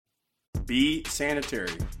Be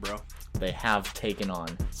sanitary, bro. They have taken on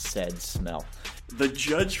said smell. The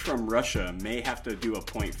judge from Russia may have to do a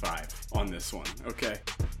 0.5 on this one, okay?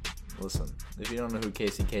 Listen, if you don't know who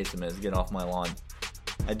Casey Kasem is, get off my lawn.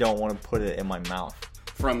 I don't want to put it in my mouth.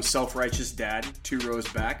 From Self-Righteous Dad, 2 rows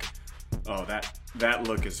back. Oh, that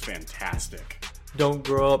look is fantastic. Don't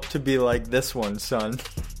grow up to be like this one, son.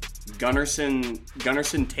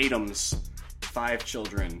 Gunnarsson Tatum's 5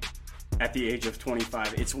 children at the age of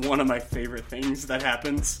 25. It's one of my favorite things that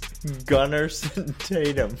happens. Gunnarsson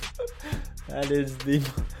Tatum.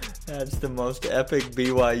 That's the most epic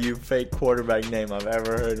BYU fake quarterback name I've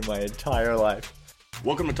ever heard in my entire life.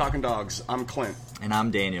 Welcome to Talking Dogs. I'm Clint. And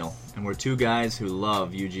I'm Daniel. And we're two guys who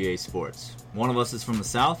love UGA sports. One of us is from the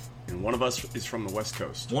South. And one of us is from the West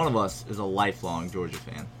Coast. One of us is a lifelong Georgia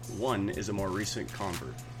fan. One is a more recent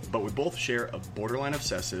convert. But we both share a borderline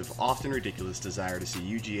obsessive, often ridiculous desire to see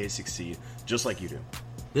UGA succeed, just like you do.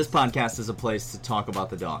 This podcast is a place to talk about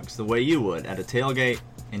the dogs, the way you would at a tailgate,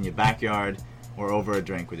 in your backyard, or over a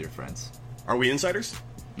drink with your friends. Are we insiders?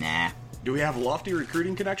 Nah. Do we have lofty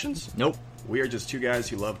recruiting connections? Nope. We are just two guys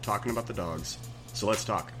who love talking about the dogs. So let's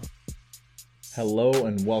talk. Hello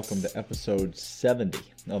and welcome to episode 70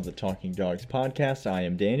 of the Talking Dogs podcast. I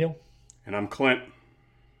am Daniel. And I'm Clint.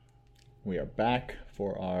 We are back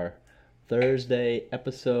for our Thursday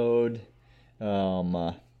episode.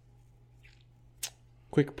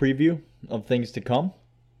 Quick preview of things to come.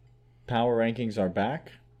 Power rankings are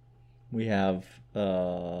back. We have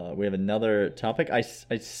another topic. I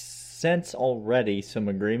sense already some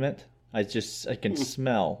agreement. I can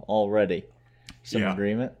smell already some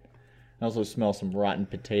agreement. I also smell some rotten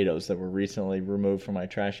potatoes that were recently removed from my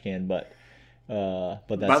trash can, but that's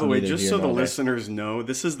by the way, just so the there. listeners know,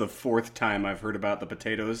 this is the 4th time I've heard about the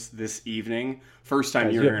potatoes this evening. First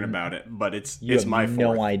time you're hearing about it, but it's my 4th.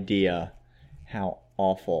 No idea how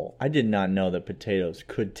awful. I did not know that potatoes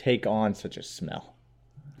could take on such a smell.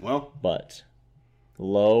 Well, but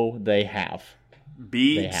they have.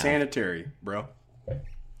 Be sanitary, bro.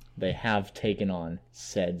 They have taken on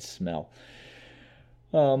said smell.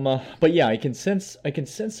 But yeah, I can sense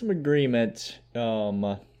some agreement.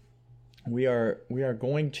 We are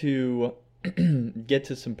going to get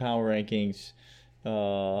to some power rankings,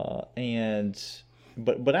 but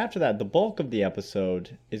after that, the bulk of the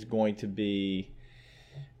episode is going to be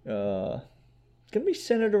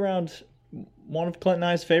centered around one of Clint and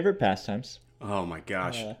I's favorite pastimes. Oh my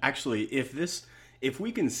gosh! Actually, if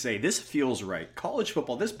we can say this feels right, college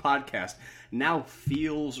football, this podcast now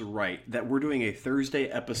feels right that we're doing a Thursday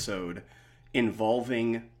episode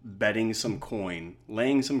involving betting some coin,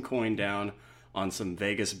 laying some coin down on some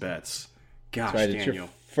Vegas bets. Gosh, right, Daniel. It's your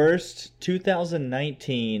first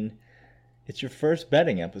 2019. It's your first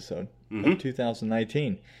betting episode of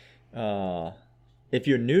 2019. If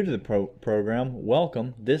you're new to the program,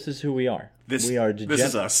 welcome. This is who we are. This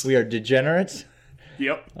is us. We are degenerates.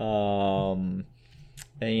 Yep.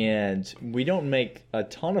 And we don't make a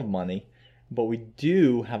ton of money, but we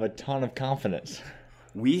do have a ton of confidence.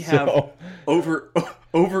 We have over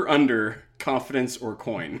under confidence or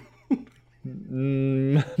coin.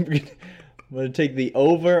 I'm going to take the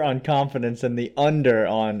over on confidence and the under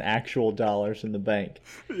on actual dollars in the bank.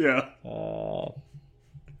 Yeah.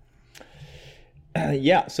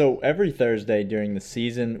 Yeah, so every Thursday during the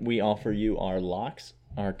season, we offer you our locks,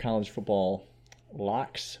 our college football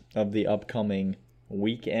locks of the upcoming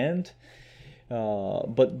weekend.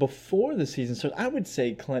 But before the season starts, I would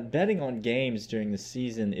say, Clint, betting on games during the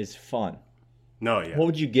season is fun. No, yeah. What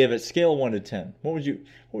would you give it? Scale 1 to 10. What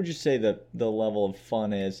would you say the level of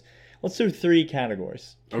fun is? Let's do 3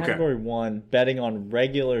 categories. Okay. Category 1, betting on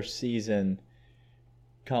regular season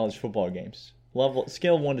college football games.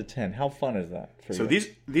 Scale 1 to 10. How fun is that for you? So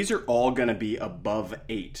these are all going to be above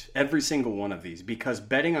 8. Every single one of these, because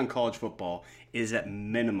betting on college football is at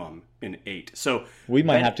minimum an 8. So we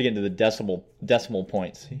might have to get into the decimal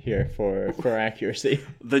points here for accuracy.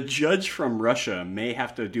 The judge from Russia may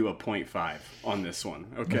have to do a 0.5 on this one.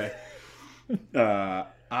 Okay.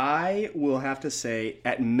 I will have to say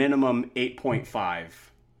at minimum 8.5.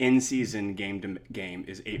 In season game to game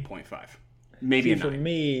is 8.5. Maybe a 9. For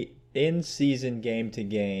me, in season game to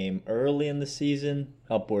game, early in the season,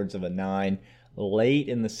 upwards of a 9. Late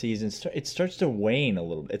in the season, it starts to wane a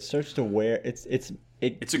little bit. It starts to wear. It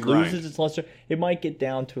a grind. Loses its luster. It might get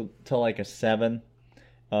down to like a 7,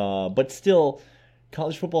 but still,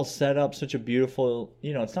 college football set up such a beautiful.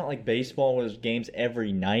 It's not like baseball where there's games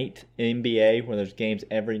every night. NBA where there's games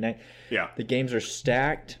every night. Yeah, the games are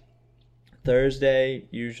stacked. Thursday,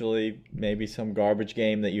 usually maybe some garbage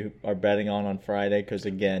game that you are betting on Friday, because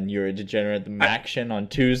again, you're a degenerate. The action on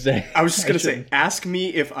Tuesday. I was just going to say, ask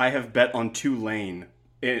me if I have bet on Tulane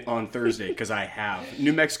on Thursday, because I have.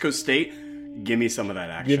 New Mexico State, give me some of that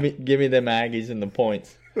action. Give me the Aggies and the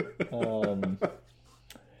points.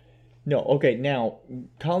 No, okay, now,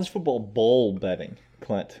 college football bowl betting,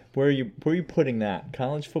 Clint. Where are you putting that?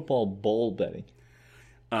 College football bowl betting.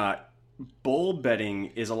 Bowl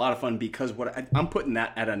betting is a lot of fun because I'm putting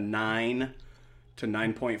that at a 9 to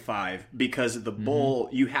 9.5, because the bowl,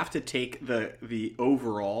 you have to take the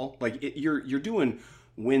overall, like you're doing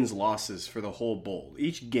wins losses for the whole bowl.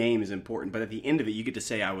 Each game is important, but at the end of it, you get to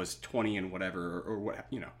say I was 20 and whatever, or what,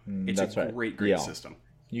 it's That's a right. great system.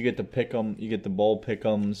 You get the pick'em, you get the bowl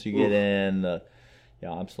pick'ems, you get in the,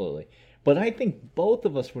 yeah, absolutely. But I think both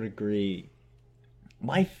of us would agree.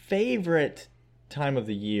 My favorite time of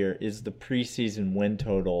the year is the preseason win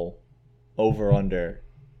total over/under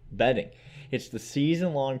betting. It's the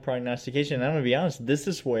season-long prognostication, and I'm gonna be honest. This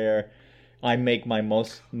is where I make my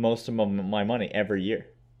most of my money every year.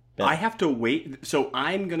 I have to wait. So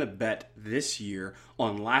I'm gonna bet this year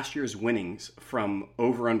on last year's winnings from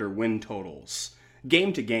over/under win totals.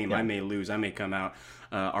 Game to game, I may lose. I may come out.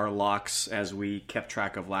 Our locks, as we kept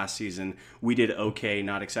track of last season, we did okay,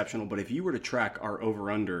 not exceptional. But if you were to track our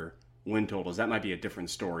over/under win totals, that might be a different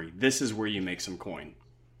story. This is where you make some coin.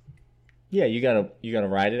 Yeah, you gotta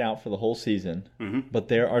ride it out for the whole season. Mm-hmm. But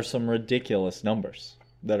there are some ridiculous numbers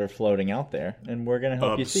that are floating out there, and we're gonna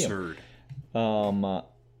help you see them.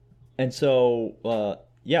 And so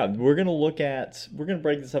we're gonna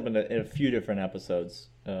break this up in a few different episodes.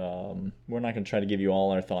 We're not gonna try to give you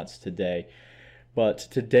all our thoughts today, but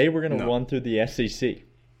today we're gonna run through the SEC.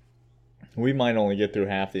 We might only get through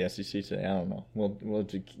half the SEC today. I don't know. We'll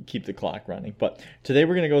keep the clock running. But today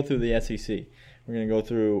we're going to go through the SEC. We're going to go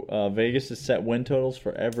through Vegas' set win totals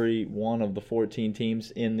for every one of the 14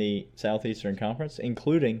 teams in the Southeastern Conference,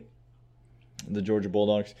 including the Georgia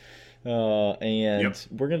Bulldogs. We're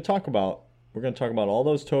going to talk about all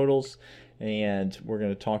those totals, and we're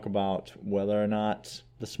going to talk about whether or not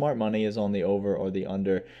the smart money is on the over or the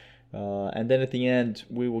under. And then at the end,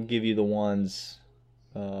 we will give you the ones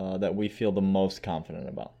that we feel the most confident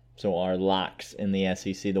about. So our locks in the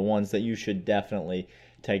SEC, the ones that you should definitely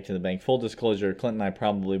take to the bank. Full disclosure, Clint and I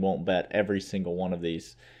probably won't bet every single one of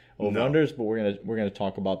these over-unders, but we're gonna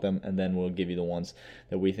talk about them, and then we'll give you the ones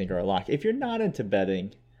that we think are a lock. If you're not into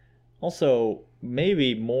betting, also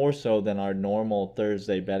maybe more so than our normal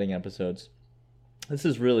Thursday betting episodes, this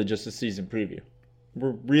is really just a season preview.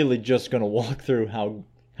 We're really just gonna walk through how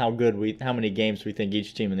many games we think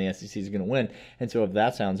each team in the SEC is going to win. And so if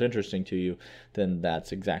that sounds interesting to you, then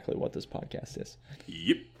that's exactly what this podcast is.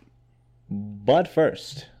 Yep. But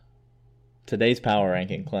first, today's power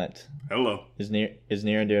ranking, Clint. Hello. Is near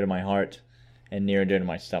and dear to my heart and near and dear to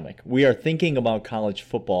my stomach. We are thinking about college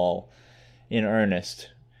football in earnest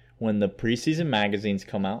when the preseason magazines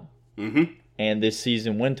come out and this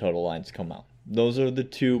season win total lines come out. Those are the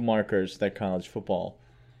two markers that college football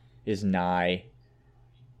is nigh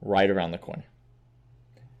right around the corner.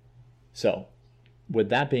 So, with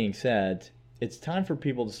that being said, it's time for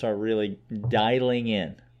people to start really dialing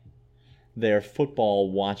in their football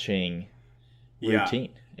watching routine.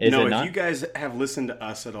 Is it not? If you guys have listened to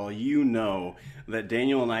us at all, you know that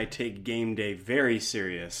Daniel and I take game day very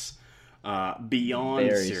serious, beyond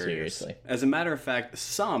very serious. Seriously. As a matter of fact,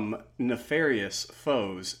 some nefarious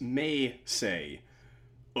foes may say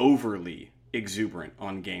overly exuberant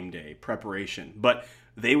on game day preparation, but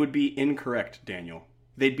they would be incorrect, Daniel.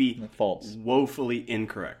 They'd be false, woefully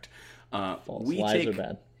incorrect. False. Lies are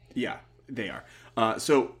bad. Yeah, they are.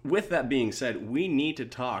 So with that being said, we need to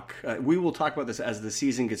talk. We will talk about this as the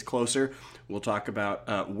season gets closer. We'll talk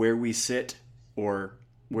about where we sit or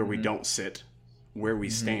where we don't sit, where we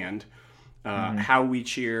stand, how we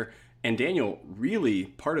cheer. And Daniel, really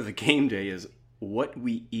part of the game day is what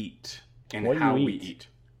we eat and how we eat.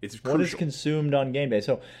 It's crucial. What is consumed on game day.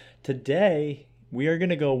 So today we are going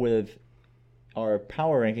to go with our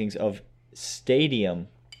power rankings of stadium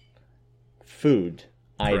food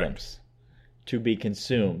items to be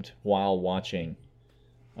consumed while watching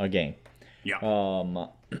a game. Yeah.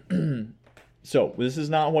 So this is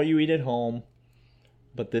not what you eat at home,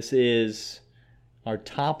 but this is our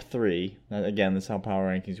top 3. Again, this is how power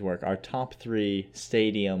rankings work. Our top 3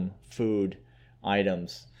 stadium food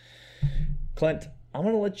items. Clint, I'm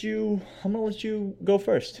gonna let you go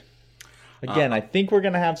first. Again, I think we're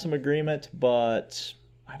gonna have some agreement, but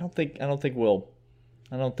I don't think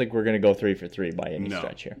we're gonna go 3 for 3 by any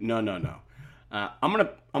stretch here. No. I'm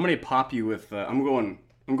gonna pop you with. I'm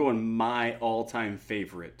going my all-time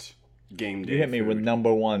favorite game day. You hit me food. with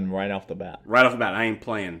number one right off the bat. Right off the bat, I ain't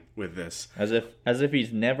playing with this. As if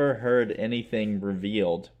he's never heard anything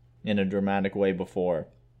revealed in a dramatic way before.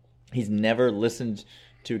 He's never listened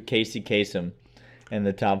to Casey Kasem and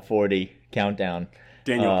the top 40 countdown.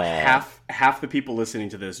 Daniel, half the people listening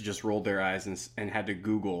to this just rolled their eyes and had to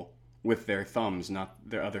Google with their thumbs, not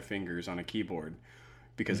their other fingers, on a keyboard,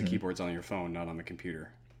 because the keyboard's on your phone, not on the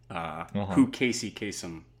computer. Who Casey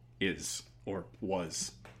Kasem is or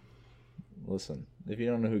was. Listen, if you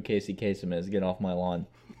don't know who Casey Kasem is, get off my lawn.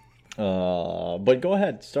 But go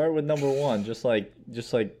ahead, start with number one, just like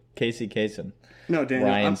Casey Kasem. No,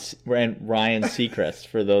 Daniel. Ryan Seacrest,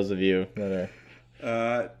 for those of you that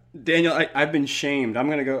are. Daniel, I've been shamed. I'm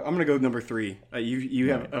gonna go with number three.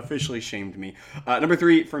 You have officially shamed me. Number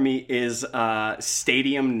three for me is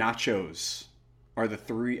stadium nachos. Are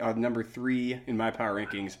number three in my power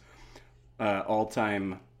rankings. All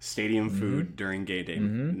time stadium food during gay day.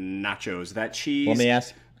 Nachos. That cheese. Let me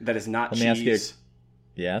ask. That is not cheese. Let me ask you.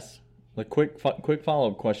 Yes. The quick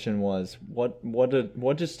follow-up question was, what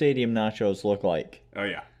do stadium nachos look like? Oh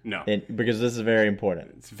yeah, no. Because this is very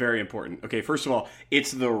important. It's very important. Okay, first of all,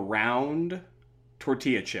 it's the round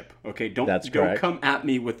tortilla chip. Okay, don't come at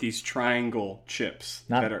me with these triangle chips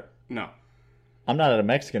no. I'm not at a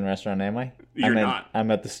Mexican restaurant, am I? You're not.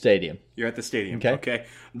 I'm at the stadium. You're at the stadium. Okay.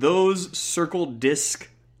 Those circle disc,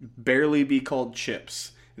 barely be called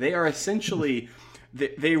chips. They are essentially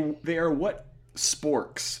they are what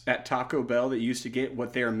sporks at Taco Bell that you used to get,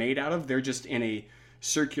 what they're made out of. They're just in a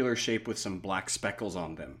circular shape with some black speckles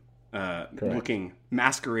on them,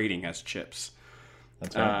 masquerading as chips.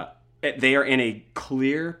 That's right. They are in a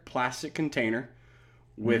clear plastic container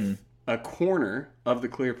with a corner of the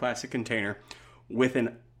clear plastic container with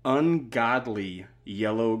an ungodly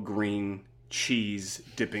yellow-green cheese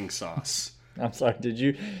dipping sauce. I'm sorry. Did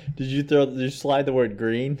you slide the word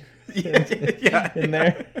green? In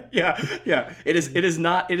there? Yeah. It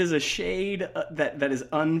is a shade that is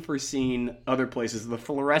unforeseen other places. The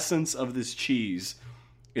fluorescence of this cheese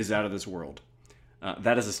is out of this world.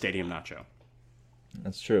 That is a stadium nacho.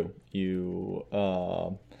 That's true.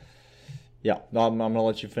 I'm gonna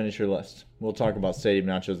let you finish your list. We'll talk about stadium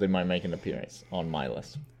nachos. They might make an appearance on my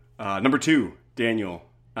list. Number two, Daniel.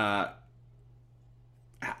 How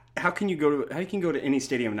can you go to any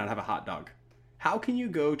stadium and not have a hot dog? How can you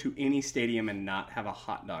go to any stadium and not have a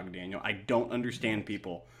hot dog, Daniel? I don't understand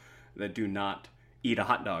people that do not eat a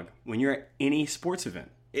hot dog when you're at any sports event.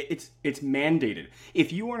 It's mandated.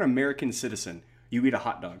 If you are an American citizen, you eat a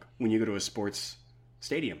hot dog when you go to a sports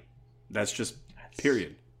stadium. That's just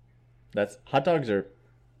period. Hot dogs. I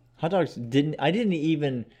didn't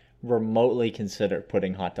even remotely consider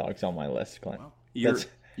putting hot dogs on my list, Clint. Well,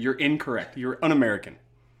 you're incorrect. You're un-American.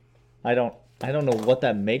 I don't know what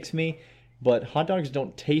that makes me, but hot dogs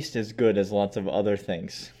don't taste as good as lots of other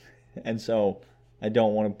things. And so I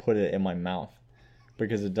don't want to put it in my mouth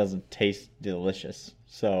because it doesn't taste delicious.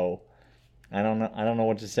 So I don't know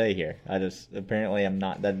what to say here. Apparently I'm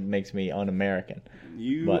not. That makes me un-American.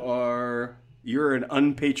 You're an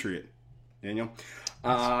unpatriot, Daniel.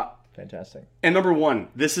 Fantastic. And number one,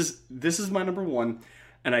 this is my number one,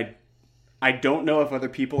 and I don't know if other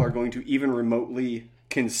people are going to even remotely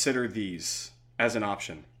consider these as an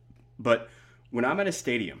option. But when I'm at a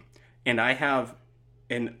stadium and I have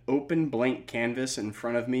an open blank canvas in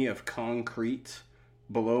front of me of concrete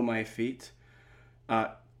below my feet, I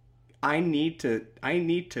need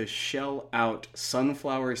to shell out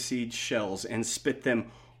sunflower seed shells and spit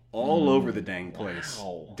them all over the dang place.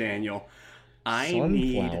 Wow. Daniel.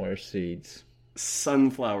 Sunflower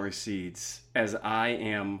seeds as I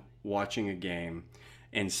am watching a game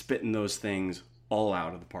and spitting those things all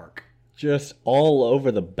out of the park. Just all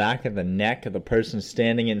over the back of the neck of the person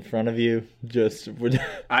standing in front of you.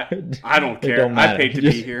 I don't care. I paid to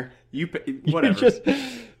be here. Whatever.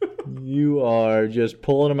 You are just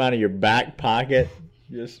pulling them out of your back pocket.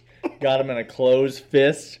 Just got them in a closed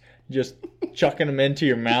fist. Just chucking them into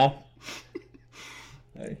your mouth.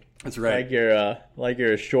 That's right. Like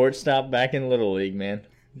you're a shortstop back in Little League, man.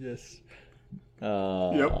 Just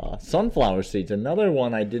sunflower seeds. Another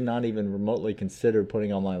one I did not even remotely consider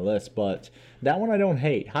putting on my list, but that one I don't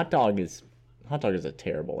hate. Hot dog is a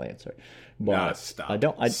terrible answer. But stop. I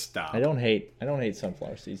don't hate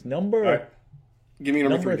sunflower seeds. Give me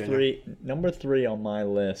number three. Number three on my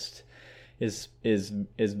list is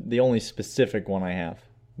the only specific one I have,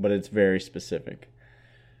 but it's very specific.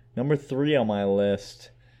 Number three on my list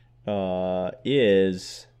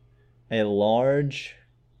is a large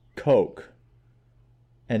Coke.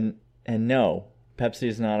 And no, Pepsi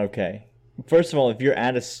is not okay. First of all, if you're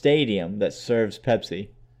at a stadium that serves Pepsi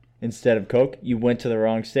instead of Coke, you went to the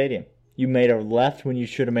wrong stadium. You made a left when you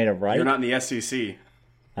should have made a right. You're not in the SEC.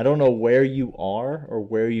 I don't know where you are or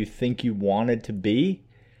where you think you wanted to be,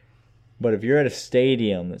 but if you're at a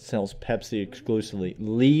stadium that sells Pepsi exclusively,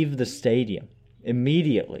 leave the stadium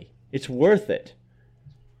immediately. It's worth it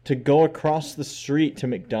to go across the street to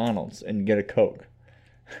McDonald's and get a Coke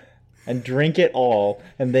and drink it all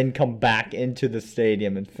and then come back into the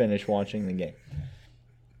stadium and finish watching the game.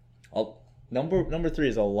 Number 3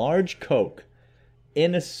 is a large Coke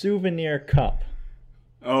in a souvenir cup.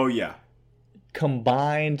 Oh, yeah.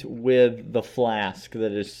 Combined with the flask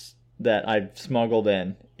that I've smuggled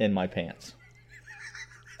in my pants.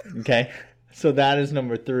 Okay? So that is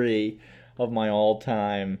number 3 of my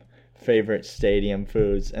all-time favorite stadium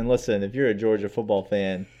foods. And listen, if you're a Georgia football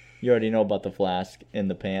fan, you already know about the flask in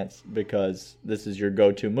the pants because this is your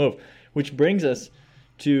go-to move. Which brings us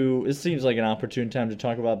to, it seems like an opportune time to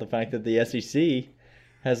talk about the fact that the SEC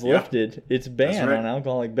has lifted its ban on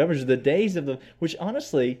alcoholic beverages. The days of which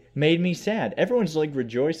honestly made me sad. Everyone's like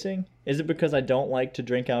rejoicing. Is it because I don't like to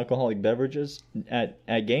drink alcoholic beverages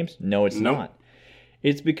at games? No, it's not.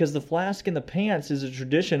 It's because the flask in the pants is a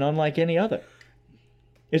tradition unlike any other.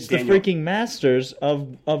 It's Daniel, the freaking masters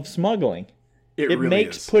of smuggling. It really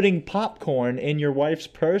makes putting popcorn in your wife's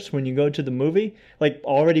purse when you go to the movie, like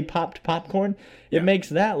already popped popcorn, it makes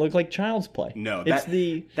that look like child's play. No,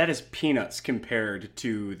 that is peanuts compared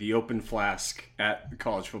to the open flask at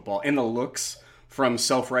college football. And the looks from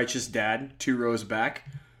Self-Righteous Dad 2 rows back.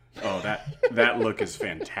 Oh, that look is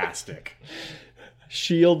fantastic.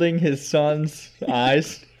 Shielding his son's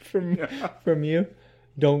eyes from you.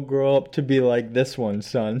 Don't grow up to be like this one,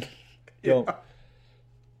 son. Don't. Yeah.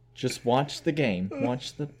 Just watch the game.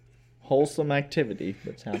 Watch the wholesome activity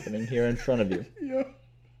that's happening here in front of you. Yeah.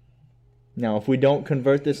 Now, if we don't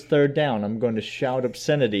convert this third down, I'm going to shout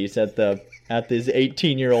obscenities at these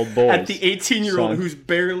 18-year-old boys. At the 18-year-old who's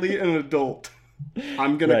barely an adult.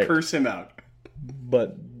 I'm going to curse him out.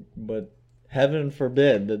 But heaven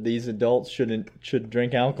forbid that these adults should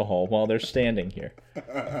drink alcohol while they're standing here.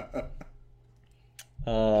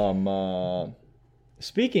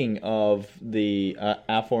 Speaking of the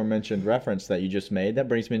aforementioned reference that you just made, that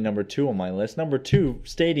brings me to number 2 on my list. Number 2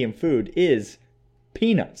 stadium food is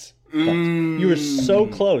peanuts. You were so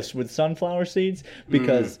close with sunflower seeds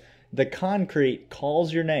because the concrete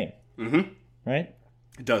calls your name. Mm-hmm. Right?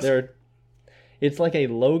 It does. It's like a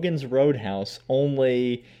Logan's Roadhouse,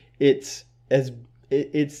 only it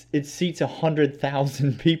seats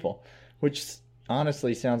 100,000 people, which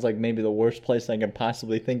honestly sounds like maybe the worst place I can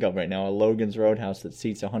possibly think of right now, a Logan's Roadhouse that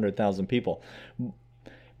seats 100,000 people.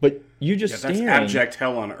 But you just staring. That's abject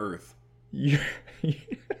hell on earth.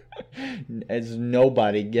 As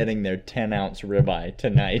nobody getting their 10-ounce ribeye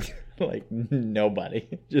tonight. Like,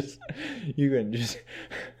 nobody. You can just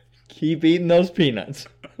keep eating those peanuts.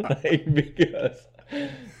 Because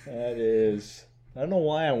that is... I don't know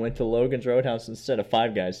why I went to Logan's Roadhouse instead of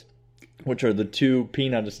Five Guys, which are the 2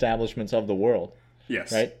 peanut establishments of the world.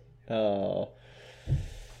 Yes. Right?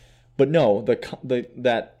 But no,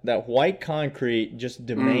 that white concrete just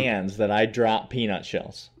demands that I drop peanut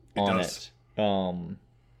shells on it.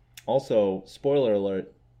 Also, spoiler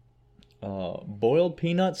alert, boiled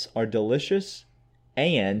peanuts are delicious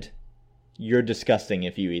and you're disgusting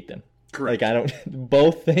if you eat them. Correct. Like,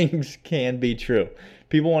 both things can be true.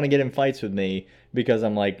 People want to get in fights with me because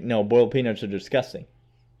I'm like, no, boiled peanuts are disgusting.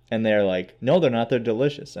 And they're like, no, they're not. They're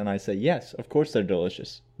delicious. And I say, yes, of course they're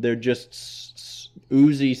delicious. They're just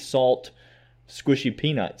oozy salt, squishy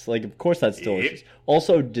peanuts. Like, of course that's delicious.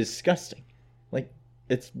 Also disgusting. Like,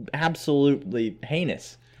 it's absolutely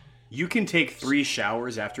heinous. You can take 3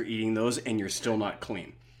 showers after eating those and you're still not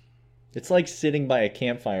clean. It's like sitting by a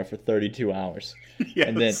campfire for 32 hours. Yes.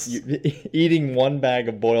 And then eating 1 bag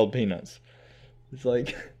of boiled peanuts. It's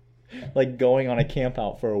like going on a camp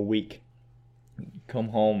out for a week. Come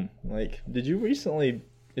home. Like, did you recently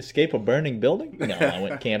escape a burning building? No, I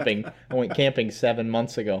went camping. 7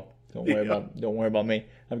 months ago. Don't worry about me.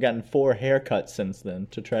 I've gotten 4 haircuts since then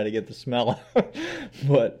to try to get the smell out.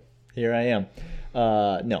 But here I am.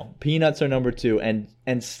 No, peanuts are number 2,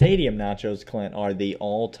 and stadium nachos, Clint, are the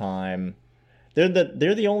all-time. They're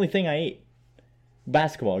the only thing I eat.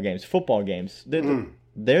 Basketball games, football games.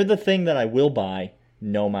 They're the thing that I will buy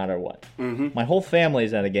no matter what. Mm-hmm. My whole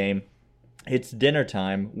family's at a game. It's dinner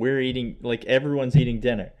time. We're eating, like, everyone's eating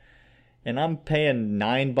dinner. And I'm paying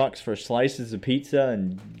 $9 for slices of pizza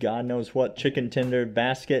and God knows what, chicken tender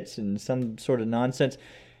baskets and some sort of nonsense.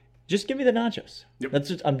 Just give me the nachos.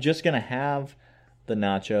 Yep. I'm just going to have the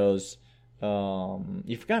nachos.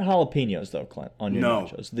 You forgot jalapenos, though, Clint, on your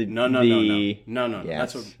nachos. No. Yeah.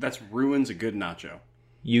 That's ruins a good nacho.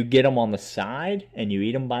 You get them on the side and you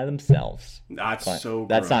eat them by themselves. That's Clint. so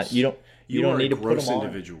That's gross. not you don't need to put them on.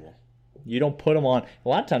 Individual. You don't put them on. A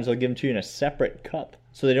lot of times they'll give them to you in a separate cup,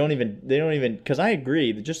 so they don't even. Because I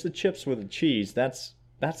agree, that just the chips with the cheese. That's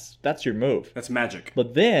your move. That's magic.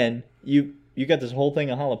 But then you got this whole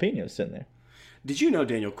thing of jalapenos sitting there. Did you know,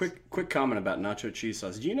 Daniel? Quick comment about nacho cheese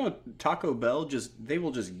sauce. Do you know Taco Bell they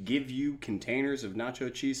will just give you containers of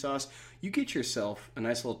nacho cheese sauce? You get yourself a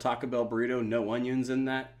nice little Taco Bell burrito, no onions in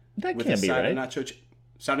that. That with can't a be side right. of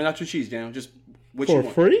side of nacho cheese, Daniel. Just what For you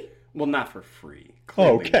want. free? Well, not for free. Oh,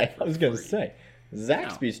 Clearly okay. not for I was going to free. say.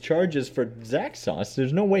 Zaxby's charges for Zax sauce.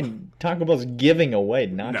 There's no way Taco Bell's giving away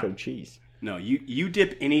nacho No. cheese. No, you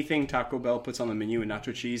dip anything Taco Bell puts on the menu in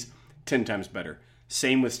nacho cheese, 10 times better.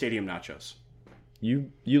 Same with Stadium Nachos. You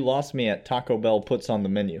lost me at Taco Bell puts on the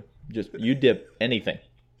menu. Just you dip anything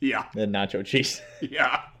Yeah. in nacho cheese.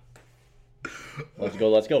 Yeah. Let's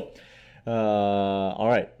go. All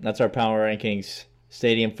right, that's our power rankings.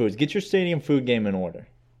 Stadium foods. Get your stadium food game in order.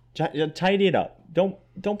 Tidy it up. Don't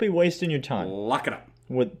be wasting your time Lock it up.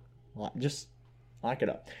 just lock it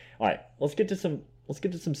up. All right, let's get to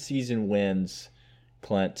some season wins,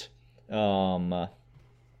 Clint. We're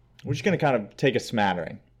just gonna kind of take a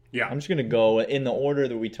smattering. Yeah. I'm just gonna go in the order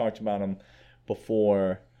that we talked about them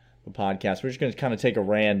before the podcast. We're just gonna kind of take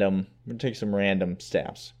some random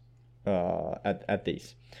stabs at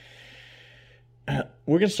these.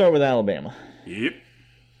 We're gonna start with Alabama. Yep.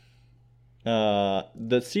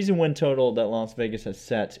 The season win total that Las Vegas has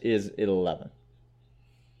set is 11.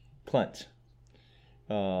 Clint,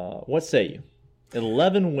 what say you?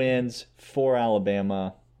 11 wins for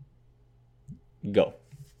Alabama. Go.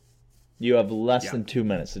 You have less than 2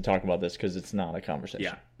 minutes to talk about this because it's not a conversation.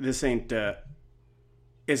 Yeah. This ain't.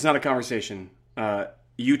 It's not a conversation.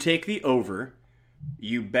 You take the over.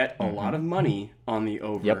 You bet a lot of money on the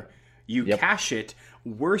over. Yep. You cash it.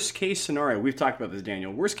 Worst case scenario, we've talked about this,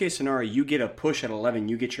 Daniel. Worst case scenario, you get a push at 11,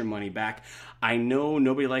 you get your money back. I know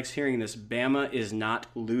nobody likes hearing this. Bama is not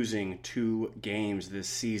losing 2 games this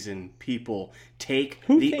season. People, take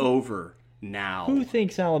the over now. Who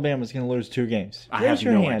thinks Alabama's going to lose 2 games? I Raise have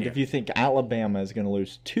your no hand idea. if you think Alabama is going to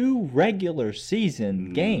lose 2 regular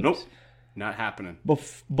season games. Nope. Not happening.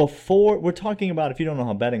 Before, we're talking about, if you don't know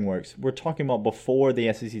how betting works, we're talking about before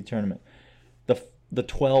the SEC tournament. The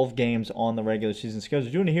 12 games on the regular season schedule.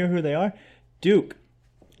 Do you want to hear who they are? Duke,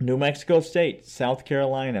 New Mexico State, South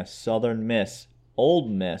Carolina, Southern Miss, Ole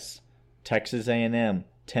Miss, Texas A&M,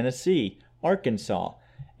 Tennessee, Arkansas,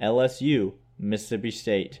 LSU, Mississippi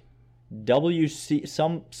State,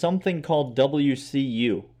 something called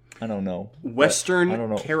WCU. I don't know. Western I don't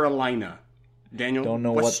know. Carolina. Daniel, Don't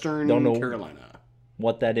know Western Carolina.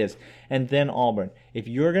 what that is. And then Auburn. If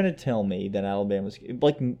you're going to tell me that Alabama's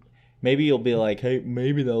like, maybe you'll be like, hey,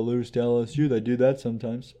 maybe they'll lose to LSU. They do that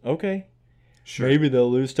sometimes. Okay. Sure. Maybe they'll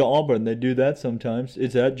lose to Auburn. They do that sometimes.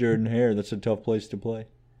 It's at Jordan-Hare. That's a tough place to play.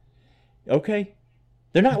 Okay.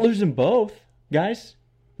 They're not losing both, guys.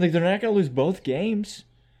 Like, they're not going to lose both games.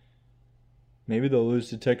 Maybe they'll lose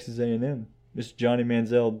to Texas A&M. It's Johnny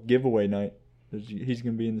Manziel giveaway night. He's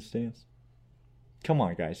going to be in the stands. Come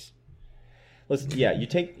on, guys. Listen, yeah,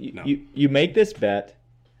 you make this bet,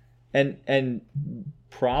 and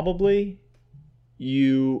probably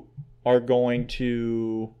you're going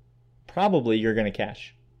to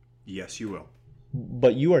cash. Yes, you will.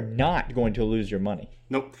 But you are not going to lose your money.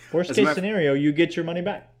 Nope. Worst case scenario, you get your money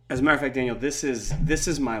back. As a matter of fact, Daniel, this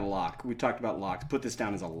is my lock. We talked about locks. Put this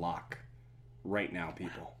down as a lock right now,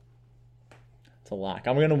 people. It's a lock.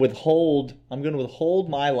 I'm going to withhold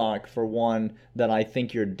my lock for one that I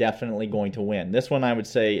think you're definitely going to win. This one I would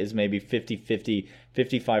say is maybe 50-50,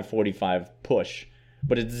 55-45 push,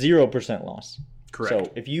 but it's 0% loss. Correct.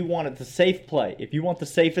 So if you want the safe play, if you want the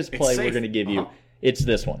safest play we're going to give you, it's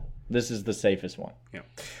this one. This is the safest one. Yeah.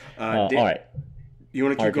 All right. You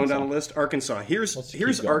want to keep going down the list? Arkansas.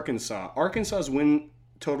 Here's Arkansas. Arkansas's win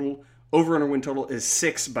total, over-under win total, is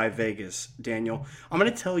 6 by Vegas, Daniel. I'm going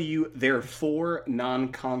to tell you there are 4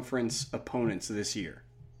 non-conference opponents this year.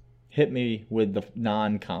 Hit me with the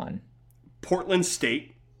non-con. Portland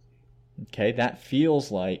State. Okay, that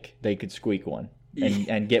feels like they could squeak one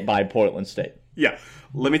and get by Portland State. Yeah.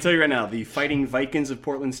 Let me tell you right now, the Fighting Vikings of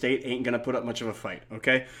Portland State ain't going to put up much of a fight,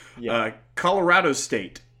 okay? Yeah. Colorado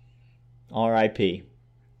State. R.I.P.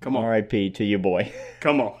 Come on. R.I.P. to you, boy.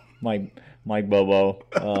 Come on. Mike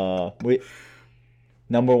Bobo. We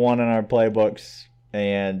number 1 in our playbooks,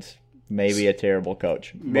 and maybe a terrible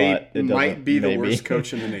coach. But it might be the worst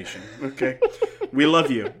coach in the nation. Okay, we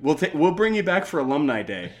love you. We'll bring you back for Alumni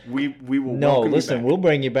Day. We will. No, welcome listen, you back. we'll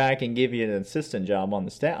bring you back and give you an assistant job on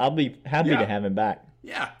the staff. I'll be happy to have him back.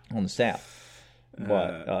 Yeah, on the staff.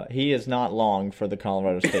 but he is not long for the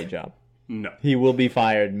Colorado State job. No. He will be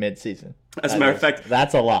fired mid-season. As a matter of fact,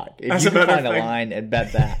 that's a lock. If you can find a line and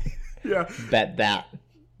bet that, bet that.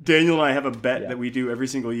 Daniel and I have a bet that we do every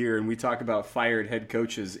single year, and we talk about fired head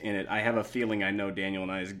coaches in it. I have a feeling I know Daniel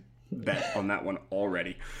and I's bet on that one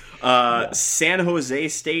already. San Jose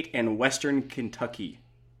State and Western Kentucky.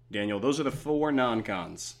 Daniel, those are the 4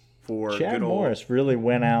 non-cons for Chad good old... Morris really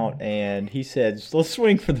went out and he said, let's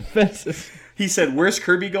swing for the fences. He said, where's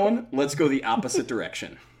Kirby going? Let's go the opposite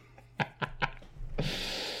direction.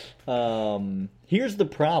 Here's the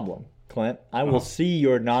problem, Clint. I will see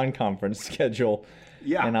your non-conference schedule,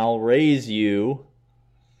 and I'll raise you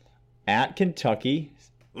at Kentucky.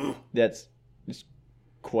 That's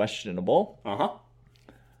questionable.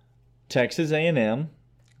 Texas A&M,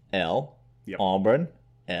 L. Yep. Auburn,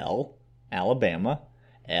 L. Alabama,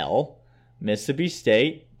 L. Mississippi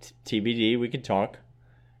State, TBD, we can talk.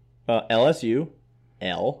 LSU,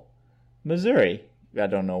 L. Missouri. I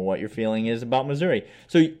don't know what your feeling is about Missouri.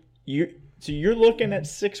 So you're looking at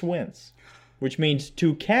 6 wins, which means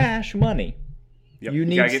to cash money, you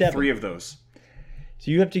need gotta get 7. 3 of those.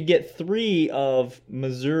 So you have to get 3 of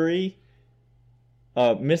Missouri,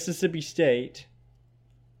 Mississippi State,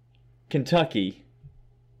 Kentucky,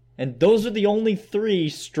 and those are the only 3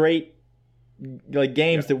 straight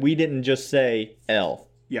games that we didn't just say L.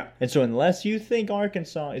 Yeah. And so unless you think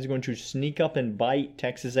Arkansas is going to sneak up and bite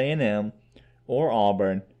Texas A&M or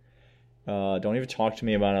Auburn, don't even talk to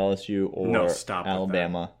me about LSU or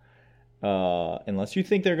Alabama. Unless you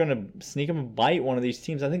think they're going to sneak up and bite one of these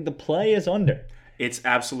teams, I think the play is under. It's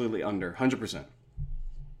absolutely under, 100%.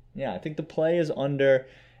 Yeah, I think the play is under,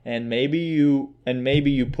 and maybe you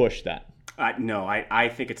push that. No, I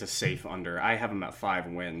think it's a safe under. I have them at 5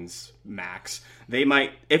 wins max. They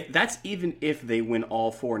might, if they win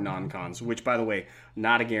all 4 non-cons, which, by the way,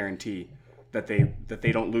 not a guarantee that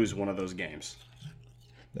they don't lose one of those games.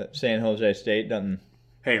 That San Jose State doesn't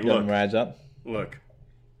rise up. Look,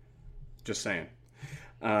 just saying.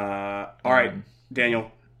 All right,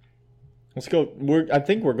 Daniel. Let's go. I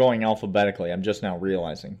think we're going alphabetically. I'm just now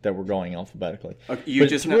realizing that we're going alphabetically. Okay, you're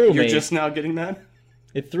just now getting that?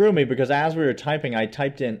 It threw me because as we were typing, I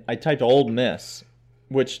typed Old Miss,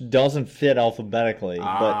 which doesn't fit alphabetically,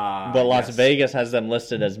 but Las Vegas has them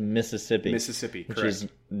listed as Mississippi. Mississippi, which correct. is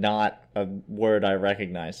not a word I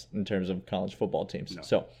recognize in terms of college football teams. No.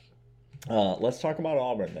 So let's talk about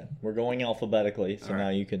Auburn then. We're going alphabetically, so now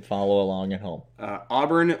you can follow along at home.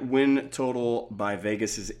 Auburn win total by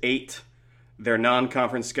Vegas is 8. Their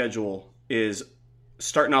non-conference schedule is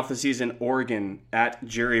starting off the season, Oregon at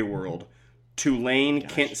Jerry World. Tulane,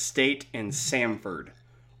 Kent State, and Samford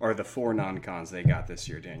are the 4 non-cons they got this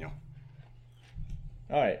year, Daniel.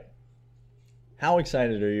 All right. How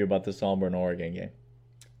excited are you about this Auburn-Oregon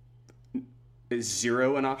game? Is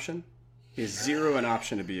 0 an option? Is 0 an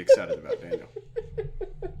option to be excited about, Daniel?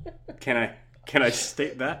 Can I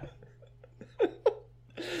state that?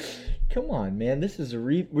 Come on, man. This is a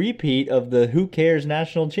repeat of the Who Cares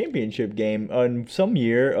National Championship game on some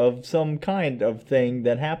year of some kind of thing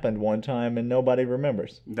that happened one time and nobody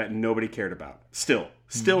remembers. That nobody cared about. Still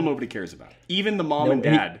nobody cares about. Even the mom and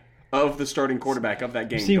dad of the starting quarterback of that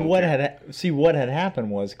game See what had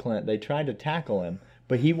happened was, Clint, they tried to tackle him,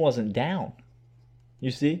 but he wasn't down.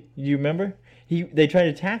 You see? You remember? They tried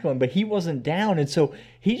to tackle him, but he wasn't down, and so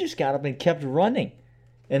he just got up and kept running.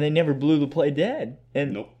 And they never blew the play dead.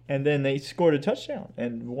 And then they scored a touchdown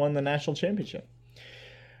and won the national championship.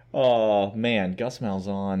 Oh man, Gus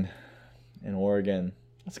Malzahn in Oregon.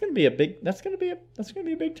 That's gonna be a big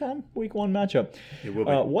time week 1 matchup. It will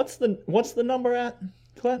be. What's the number at,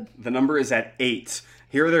 Clint? The number is at 8.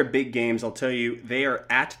 Here are their big games. I'll tell you, they are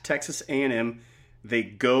at Texas A&M. They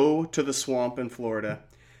go to the Swamp in Florida.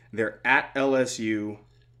 They're at LSU.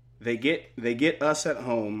 They get us at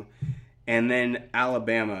home. And then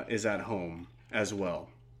Alabama is at home as well.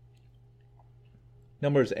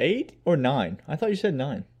 Numbers 8 or 9? I thought you said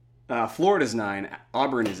 9. Florida's 9.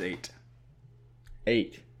 Auburn is 8.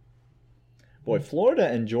 8. Boy, Florida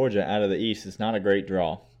and Georgia out of the East is not a great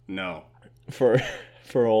draw. No. For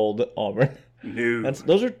old Auburn. No.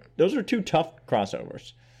 Those are 2 tough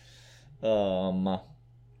crossovers.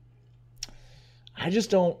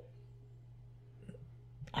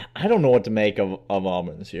 I don't know what to make of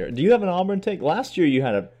Auburn this year. Do you have an Auburn take? Last year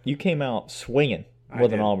you came out swinging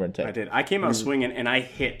with an Auburn take. I did. I came out swinging and I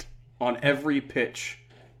hit on every pitch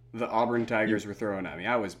the Auburn Tigers were throwing at me.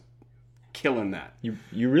 I was killing that.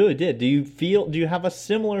 You really did. Do you have a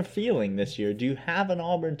similar feeling this year? Do you have an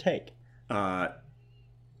Auburn take? Daniel,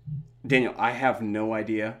 I have no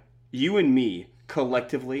idea. You and me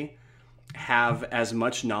collectively have as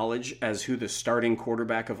much knowledge as who the starting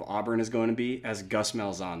quarterback of Auburn is going to be as Gus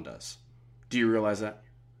Malzahn does. Do you realize that?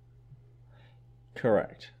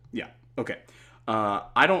 Correct. Yeah. Okay.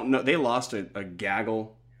 I don't know. They lost a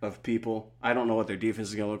gaggle of people. I don't know what their defense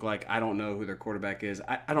is going to look like. I don't know who their quarterback is.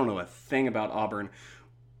 I don't know a thing about Auburn,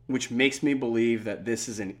 which makes me believe that this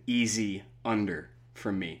is an easy under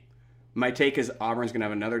for me. My take is Auburn's going to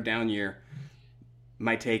have another down year.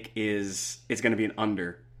 My take is it's going to be an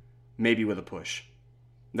under, maybe with a push.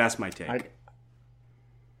 That's my take.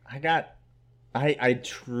 I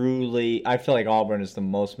truly feel like Auburn is the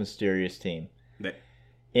most mysterious team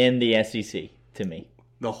in the SEC to me.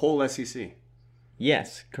 The whole SEC.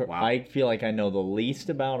 Yes. Wow. I feel like I know the least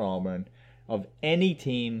about Auburn of any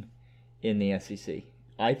team in the SEC.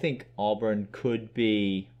 I think Auburn could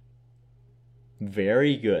be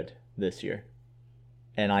very good this year.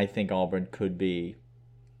 And I think Auburn could be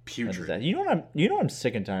putrid. You know what I'm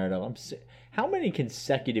sick and tired of? How many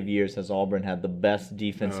consecutive years has Auburn had the best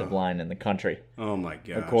defensive line in the country? Oh my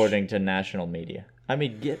gosh. According to national media. I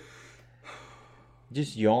mean,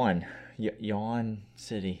 just yawn. Yawn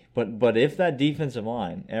City. But if that defensive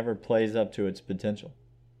line ever plays up to its potential,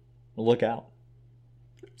 look out.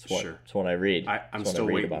 That's what I read. I'm still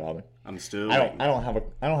waiting about Auburn. I'm still. I don't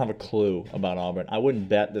have a clue about Auburn. I wouldn't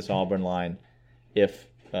bet this Auburn line if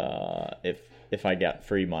I got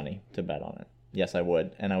free money to bet on it. Yes, I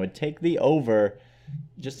would, and I would take the over,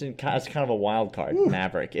 just as kind of a wild card,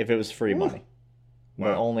 Maverick, if it was free money.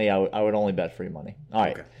 Wow. But I would only bet free money. All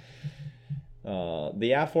right. Okay.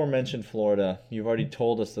 The aforementioned Florida, you've already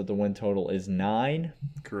told us that the win total is 9.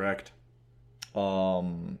 Correct.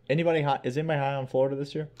 Anybody high on Florida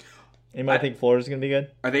this year? Anybody think Florida's going to be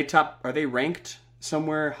good? Are they top? Are they ranked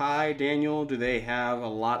somewhere high, Daniel? Do they have a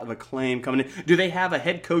lot of acclaim coming in? Do they have a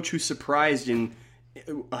head coach who surprised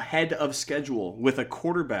ahead of schedule with a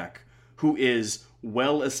quarterback who is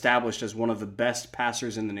well established as one of the best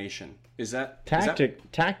passers in the nation? Is that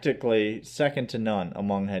tactically second to none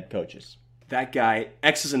among head coaches? That guy,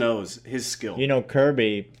 X's and O's, his skill. You know,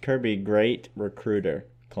 Kirby, great recruiter,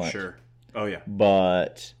 Clint. Sure. Oh, yeah.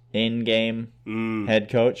 But in-game head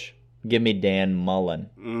coach, give me Dan Mullen.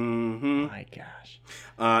 Mm-hmm. My gosh.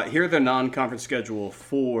 Here are the non-conference schedule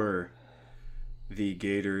for the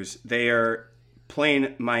Gators. They are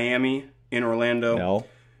playing Miami in Orlando.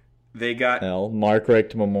 They got Mark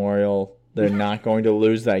Richt Memorial. They're not going to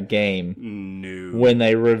lose that game. No. When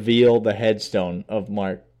they reveal the headstone of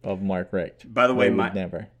Mark Richt. By the way,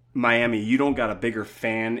 never. Miami, you don't got a bigger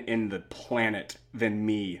fan in the planet than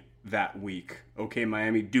me that week. Okay,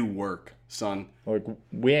 Miami, do work, son. Look,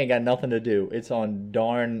 we ain't got nothing to do. It's on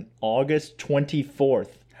darn August 24th.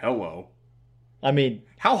 Hello. I mean,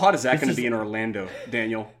 how hot is that going to be in Orlando,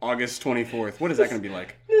 Daniel? August 24th. What is that going to be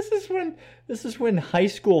like? This is when high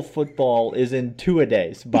school football is in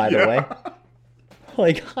 2-a-days, by the way.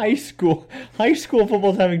 Like high school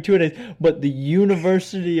football's having 2-a-days, but the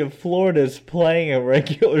University of Florida is playing a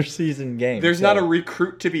regular season game. There's not a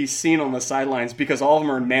recruit to be seen on the sidelines because all of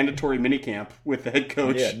them are in mandatory minicamp with the head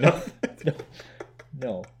coach. Yeah,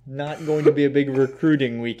 no, not going to be a big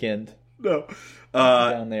recruiting weekend. No.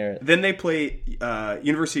 Down there. Then they play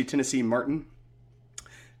University of Tennessee Martin,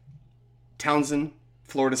 Townsend,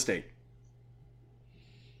 Florida State.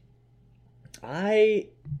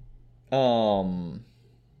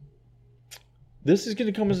 This is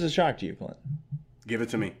going to come as a shock to you, Clint. Give it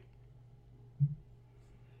to me.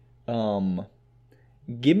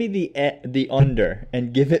 Give me the under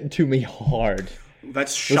and give it to me hard.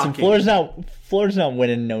 That's shocking. Listen, Florida's not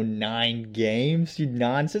winning no 9 games. You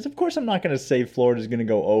nonsense. Of course I'm not going to say Florida's going to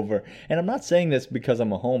go over. And I'm not saying this because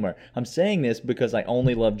I'm a homer. I'm saying this because I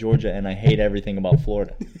only love Georgia and I hate everything about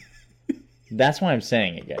Florida. That's why I'm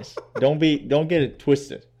saying it, guys. Don't get it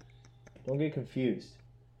twisted. Don't get confused.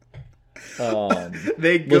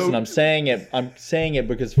 Listen, I'm saying it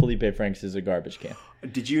because Felipe Franks is a garbage can.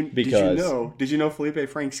 Did you know Felipe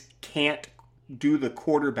Franks can't do the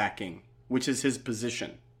quarterbacking, which is his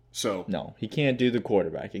position? So no, he can't do the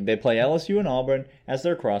quarterbacking. They play LSU and Auburn as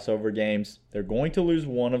their crossover games. They're going to lose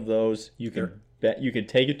one of those. You can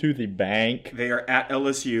take it to the bank. They are at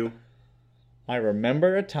LSU. I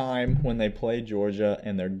remember a time when they played Georgia,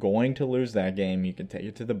 and they're going to lose that game. You can take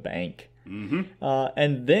it to the bank. Mm-hmm.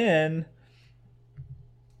 And then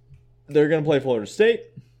they're going to play Florida State.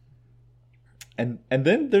 And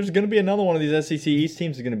then there's going to be another one of these SEC East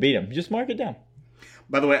teams that's going to beat them. Just mark it down.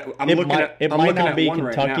 By the way, it might not be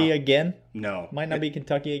Kentucky again. No. Might not be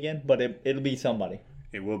Kentucky again, but it'll be somebody.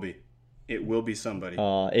 It will be. It will be somebody.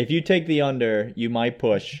 If you take the under, you might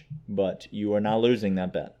push, but you are not losing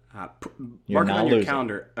that bet. Mark it on your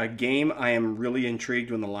calendar. A game I am really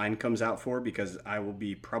intrigued when the line comes out for, because I will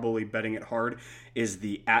be probably betting it hard, is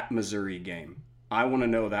the at Missouri game. I want to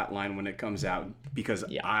know that line when it comes out, because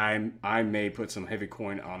I may put some heavy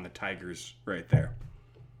coin on the Tigers right there.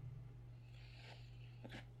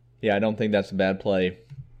 Yeah, I don't think that's a bad play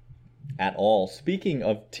at all. Speaking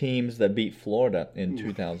of teams that beat Florida in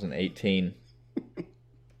 2018,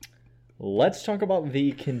 let's talk about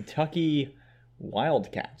the Kentucky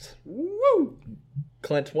Wildcats. Woo!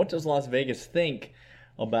 Clint, what does Las Vegas think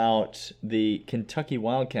about the Kentucky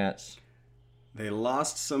Wildcats? They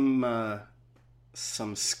lost some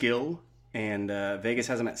skill, and Vegas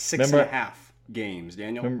has them at 6.5 games,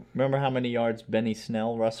 Daniel. Remember how many yards Benny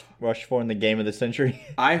Snell rushed for in the game of the century?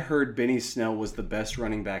 I heard Benny Snell was the best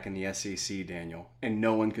running back in the SEC, Daniel, and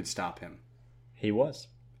no one could stop him. He was.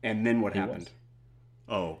 And then what happened?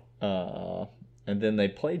 And then they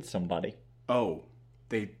played somebody.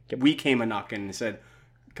 We came a knocking and said,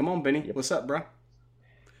 "Come on, Benny, what's up, bro?"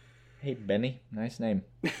 Hey, Benny, nice name.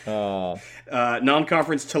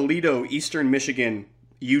 Non-conference Toledo, Eastern Michigan,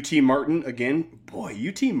 UT Martin again. Boy,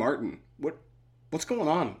 UT Martin, what's going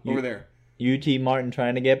on over there? UT Martin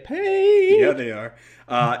trying to get paid. Yeah, they are.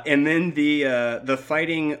 And then the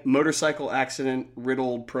fighting motorcycle accident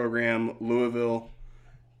riddled program, Louisville,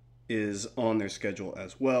 is on their schedule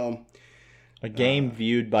as well. A game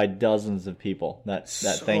viewed by dozens of people that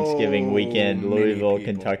Thanksgiving weekend, Louisville,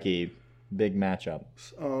 Kentucky, big matchup.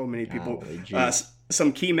 So many people.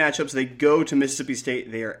 Some key matchups. They go to Mississippi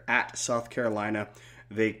State. They are at South Carolina.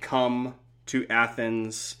 They come to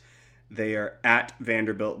Athens. They are at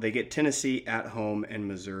Vanderbilt. They get Tennessee at home and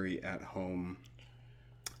Missouri at home.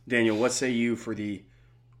 Daniel, what say you for the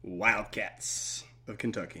Wildcats of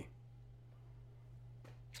Kentucky?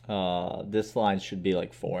 This line should be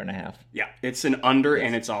like 4.5. Yeah, it's an under,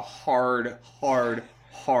 and it's a hard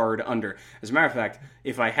under. As a matter of fact,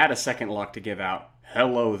 if I had a second lock to give out,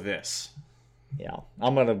 hello this. Yeah,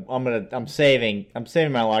 I'm saving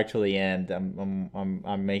my lock till the end.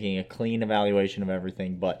 I'm making a clean evaluation of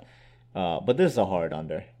everything, but this is a hard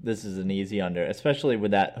under. This is an easy under, especially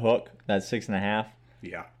with that hook, that 6.5.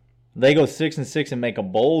 Yeah, they go 6-6 and make a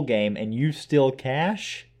bowl game, and you still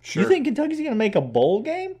cash. Sure. You think Kentucky's going to make a bowl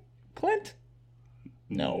game, Clint?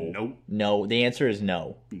 No. Nope. No. The answer is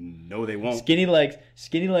no. No, they won't. Skinny Legs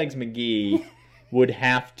McGee would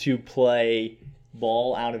have to play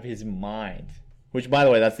ball out of his mind. Which, by the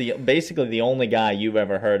way, that's basically the only guy you've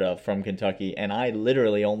ever heard of from Kentucky, and I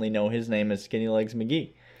literally only know his name as Skinny Legs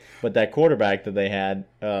McGee. But that quarterback that they had,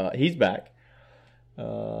 he's back.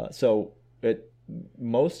 So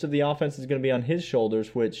most of the offense is going to be on his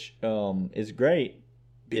shoulders, which is great.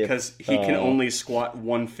 Because he can only squat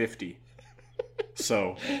 150.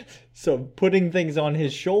 So putting things on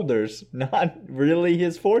his shoulders, not really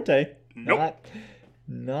his forte. Nope.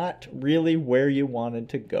 Not really where you wanted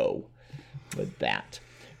to go with that.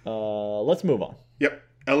 Let's move on. Yep.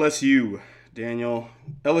 LSU, Daniel.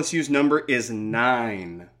 LSU's number is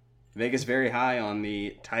 9. Vegas very high on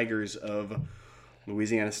the Tigers of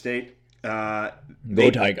Louisiana State. Go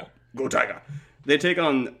Tiger. Go Tiger. They take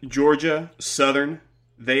on Georgia Southern.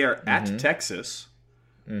 They are at Texas.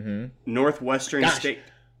 Northwestern State.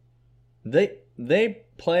 They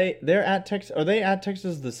play. They're at Texas. Are they at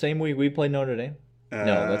Texas the same week we play Notre Dame?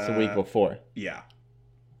 No, that's the week before. Yeah.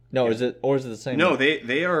 No, is it the same? No, week?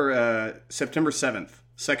 they are September 7th,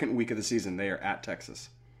 second week of the season. They are at Texas.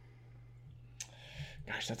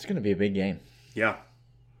 Gosh, that's going to be a big game. Yeah.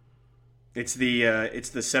 It's the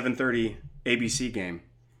 7:30 ABC game.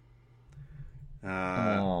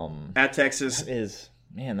 At Texas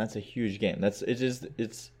that's a huge game.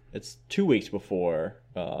 It's 2 weeks before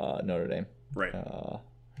Notre Dame. Right.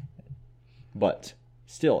 But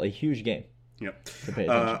still a huge game. Yep. To pay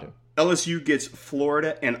attention to. LSU gets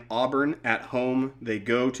Florida and Auburn at home. They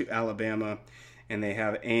go to Alabama, and they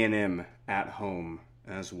have A&M at home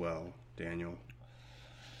as well. Daniel.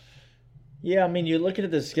 Yeah, I mean, you look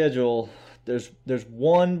at the schedule. There's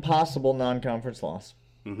one possible non-conference loss.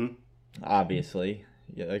 Mm-hmm. Obviously,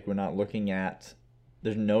 like we're not looking at.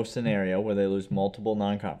 There's no scenario where they lose multiple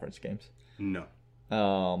non-conference games. No.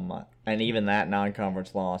 And even that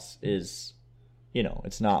non-conference loss is,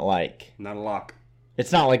 it's not like not a lock.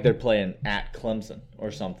 It's not like they're playing at Clemson or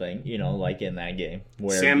something, like in that game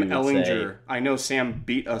where Sam Ehlinger. I know Sam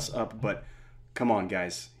beat us up, but come on,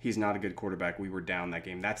 guys, he's not a good quarterback. We were down that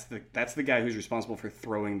game. That's the guy who's responsible for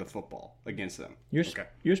throwing the football against them. You're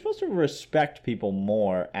supposed to respect people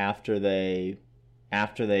more after they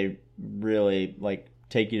really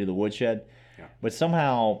take you to the woodshed. Yeah. But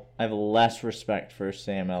somehow I have less respect for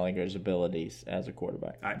Sam Ehlinger's abilities as a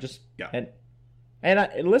quarterback. And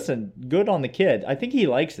listen, good on the kid. I think he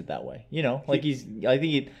likes it that way. Like I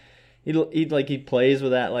think he plays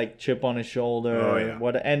with that like chip on his shoulder. Oh,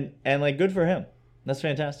 yeah. And like good for him. That's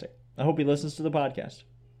fantastic. I hope he listens to the podcast.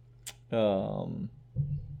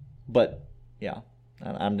 But yeah,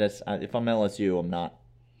 I'm just if I'm LSU, I'm not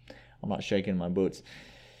shaking my boots.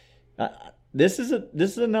 This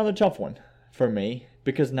is another tough one for me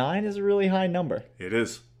because 9 is a really high number. It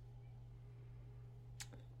is.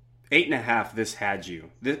 8.5. This had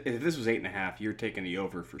you. If this was 8.5, you're taking the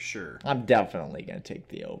over for sure. I'm definitely going to take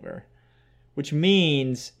the over, which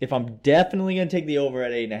means if I'm definitely going to take the over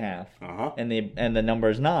at 8.5, and the number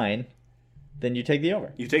is 9, then you take the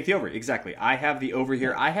over. You take the over, exactly. I have the over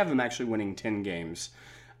here. I have them actually winning 10 games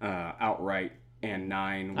outright, and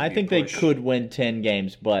 9. I think they could win 10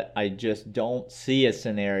 games, but I just don't see a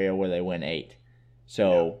scenario where they win 8.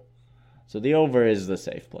 So the over is the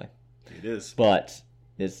safe play. It is, but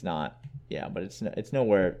it's not. Yeah, but it's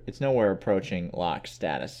nowhere approaching lock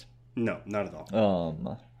status. No, not at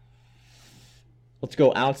all. Let's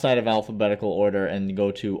go outside of alphabetical order and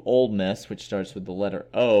go to Ole Miss, which starts with the letter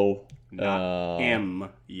O. Not M,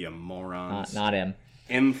 you morons. Not M.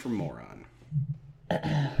 M for moron.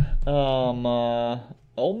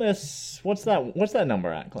 Ole Miss. What's that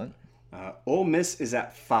number at, Clint? Ole Miss is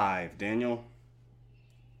at 5. Daniel.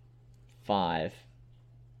 5.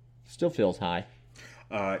 Still feels high.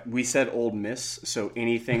 We said Ole Miss, so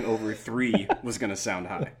anything over 3 was going to sound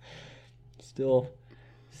high. Still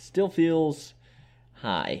feels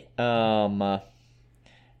high.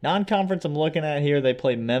 Non-conference I'm looking at here, they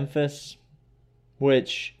play Memphis,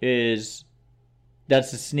 that's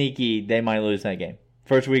a sneaky, they might lose that game.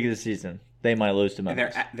 First week of the season, they might lose to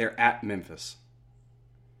Memphis. They're at Memphis.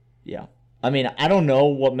 Yeah. I mean, I don't know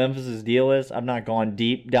what Memphis' deal is. I've not gone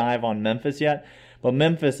deep dive on Memphis yet. But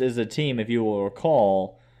Memphis is a team, if you will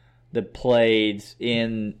recall, that played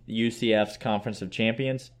in UCF's Conference of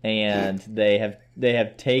Champions. And they have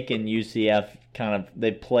taken UCF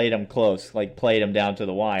they played them close, like played them down to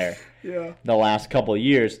the wire the last couple of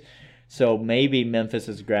years. So maybe Memphis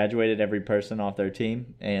has graduated every person off their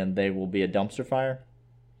team and they will be a dumpster fire.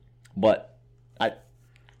 But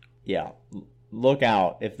look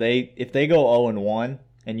out. If they go 0-1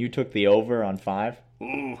 and you took the over on 5,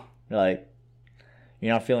 you're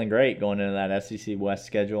not feeling great going into that SEC West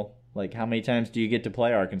schedule. Like, how many times do you get to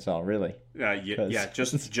play Arkansas, really?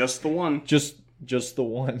 Just the one. Just the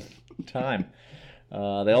one time. They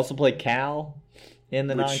also play Cal in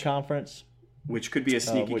the non-conference. Which could be a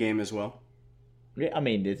sneaky game as well. Yeah, I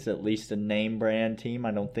mean, it's at least a name brand team.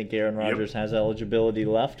 I don't think Aaron Rodgers has eligibility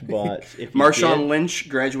left, but if Marshawn Lynch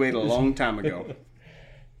graduated a long time ago.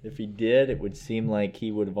 If he did, it would seem like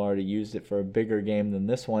he would have already used it for a bigger game than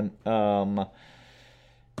this one. I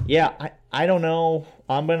don't know.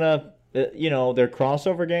 I'm going to, their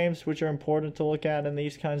crossover games, which are important to look at in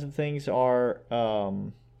these kinds of things, are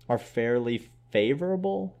fairly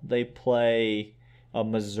favorable. They play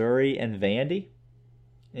Missouri and Vandy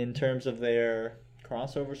in terms of their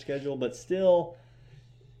crossover schedule, but still,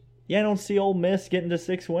 I don't see Ole Miss getting to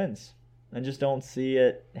 6 wins. I just don't see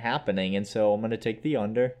it happening, and so I'm going to take the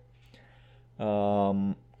under.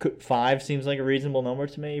 5 seems like a reasonable number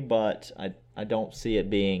to me, but I don't see it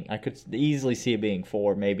being. I could easily see it being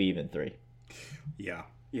 4, maybe even 3. Yeah,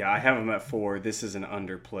 I have them at 4. This is an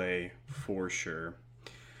underplay for sure.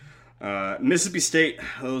 Mississippi State,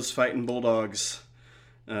 those fighting Bulldogs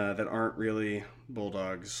that aren't really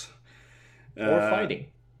Bulldogs.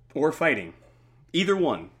 Or fighting. Either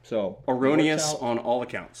one. So erroneous on all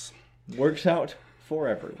accounts. Works out for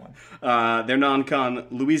everyone. They're non-con.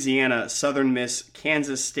 Louisiana, Southern Miss,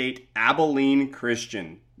 Kansas State, Abilene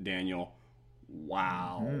Christian. Daniel.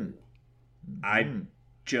 Wow.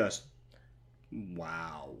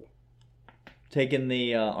 Wow. Taking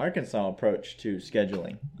the Arkansas approach to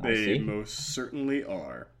scheduling. They most certainly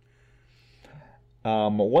are.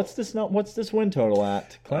 What's this win total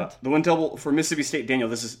at, Clint? The win total for Mississippi State, Daniel.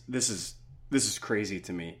 This is crazy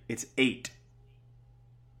to me. It's 8.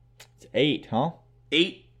 It's 8, huh?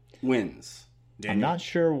 8 wins. Daniel. I'm not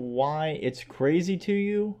sure why it's crazy to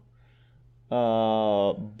you,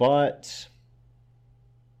 but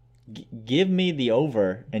give me the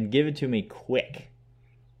over and give it to me quick.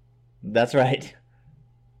 That's right.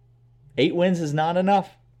 8 wins is not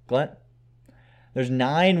enough, Glenn. There's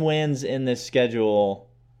 9 wins in this schedule,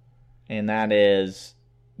 and that's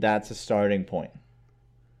a starting point.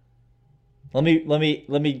 Let me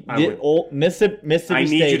get Mississippi State. I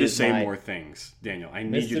need you to say more things, Daniel. I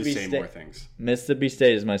need you to say more things. Mississippi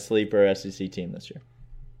State is my sleeper SEC team this year.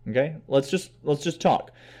 Okay? Let's just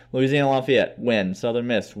talk. Louisiana Lafayette, win. Southern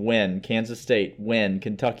Miss, win. Kansas State, win.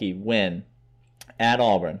 Kentucky, win. at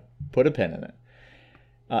Auburn. Put a pin in it.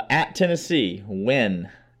 At Tennessee, win.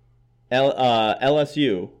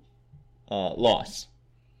 LSU, loss.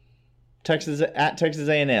 At Texas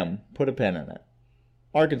A&M, put a pin in it.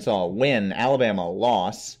 Arkansas, win. Alabama,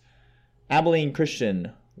 loss. Abilene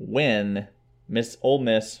Christian, win. Ole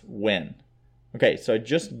Miss, win. Okay, so I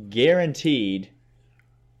just guaranteed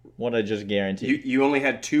what I just guaranteed. You only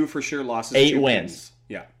had 2 for sure losses. 8 2 wins.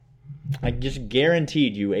 Yeah. I just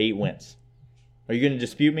guaranteed you 8 wins. Are you going to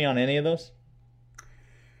dispute me on any of those?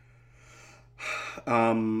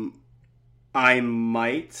 I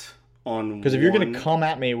might on because if you're going to come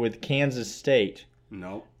at me with Kansas State,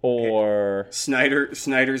 no, or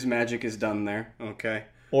Snyder's magic is done there. Okay,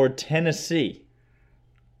 or Tennessee,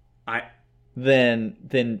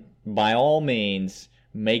 then by all means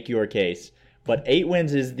make your case. But 8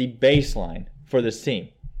 wins is the baseline for this team.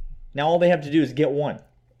 Now all they have to do is get 1,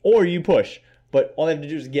 or you push. But all they have to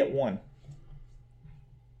do is get 1.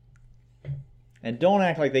 And don't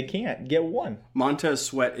act like they can't get 1. Montez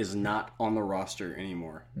Sweat is not on the roster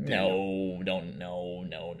anymore. No.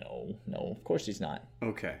 Of course he's not.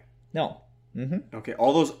 Okay. No. Mm-hmm. Okay.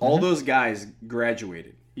 All those guys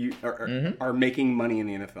graduated. You are making money in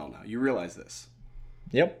the NFL now. You realize this?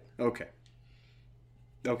 Yep. Okay.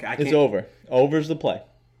 It's over. Over's the play.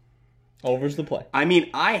 I mean,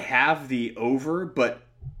 I have the over, but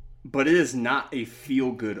it is not a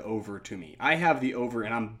feel-good over to me. I have the over,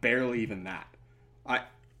 and I'm barely even that.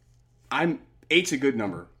 I'm 8's a good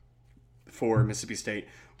number for Mississippi State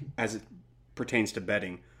as it pertains to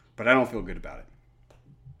betting, but I don't feel good about it.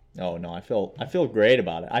 Oh no, I feel great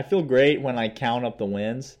about it. I feel great when I count up the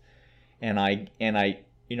wins, and I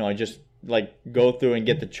just like go through and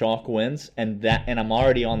get the chalk wins, and I'm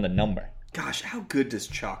already on the number. Gosh, how good does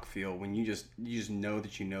chalk feel when you just know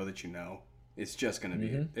that you know that you know? It's just going to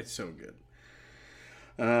be it's so good.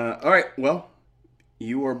 All right, well,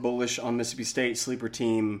 you are bullish on Mississippi State, sleeper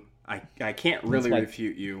team. I can't really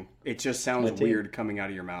refute you. It just sounds weird coming out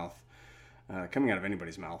of your mouth. Coming out of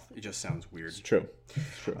anybody's mouth, it just sounds weird. It's true.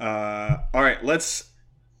 All right, let's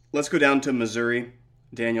go down to Missouri,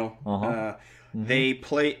 Daniel. They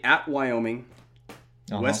play at Wyoming,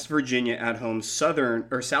 West Virginia at home,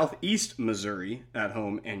 Southeast Missouri at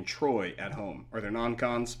home, and Troy at home. Are there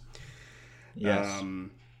non-cons? Yes.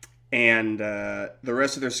 And the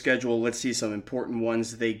rest of their schedule, let's see some important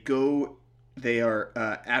ones. They are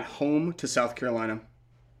at home to South Carolina.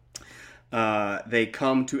 They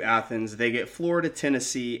come to Athens. They get Florida,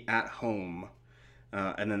 Tennessee at home.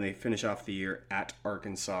 And then they finish off the year at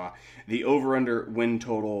Arkansas. The over-under win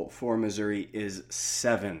total for Missouri is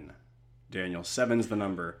 7. Daniel, 7's the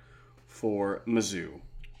number for Mizzou.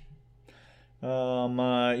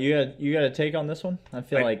 You got a take on this one? I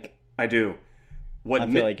feel like I do. I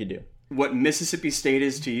feel like you do. What Mississippi State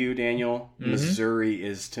is to you, Daniel, Missouri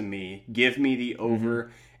is to me. Give me the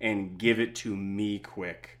over and give it to me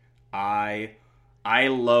quick. I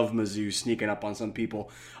love Mizzou sneaking up on some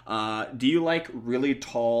people. Do you like really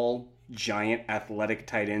tall, giant, athletic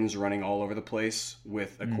tight ends running all over the place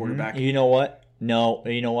with a quarterback? You know what? No,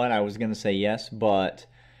 you know what? I was going to say yes, but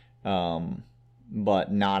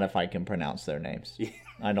not if I can pronounce their names.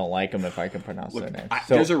 I don't like them if I can pronounce their names.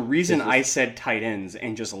 There's a reason I said tight ends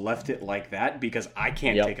and just left it like that because I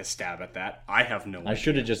can't take a stab at that. I have no idea. I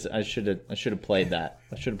should have played that.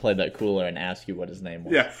 I should have played that cooler and asked you what his name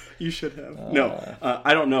was. Yeah, you should have.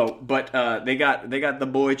 I don't know, but they got the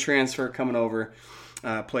boy transfer coming over,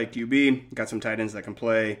 play QB. Got some tight ends that can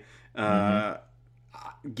play. The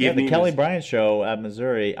Kelly Bryant show at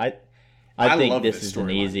Missouri. I think this is an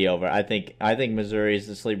easy over. I think Missouri is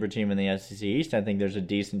the sleeper team in the SEC East. I think there's a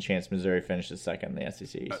decent chance Missouri finishes second in the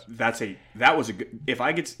SEC East. That was a good. If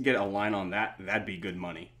I get a line on that, that'd be good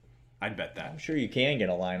money. I'd bet that. I'm sure you can get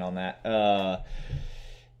a line on that.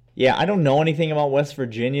 Yeah, I don't know anything about West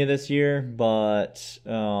Virginia this year, but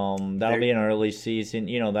that'll be an early season.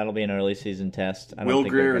 That'll be an early season test. I don't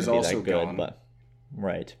think they're going to be that good, but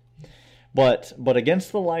right. But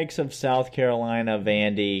against the likes of South Carolina,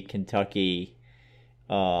 Vandy, Kentucky,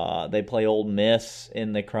 they play Ole Miss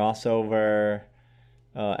in the crossover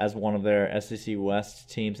as one of their SEC West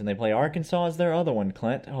teams, and they play Arkansas as their other one,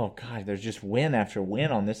 Clint. Oh, God, there's just win after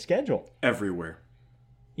win on this schedule. Everywhere.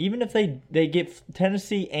 Even if they get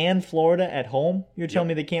Tennessee and Florida at home, you're telling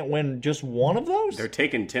me they can't win just one of those? They're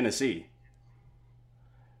taking Tennessee.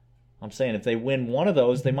 I'm saying if they win one of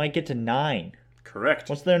those, they might get to 9. Correct.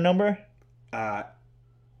 What's their number?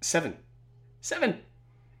 7.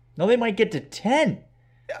 No, they might get to 10.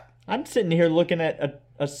 Yeah. I'm sitting here looking at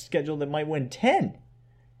a schedule that might win 10.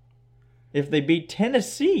 If they beat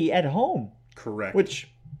Tennessee at home. Correct. Which,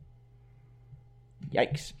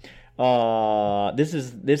 yikes. This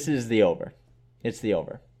is the over. It's the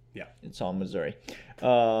over. Yeah. It's on Missouri.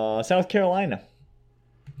 South Carolina.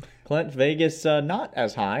 Clint, Vegas not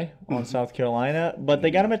as high on South Carolina, but they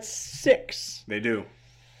got them at 6. They do.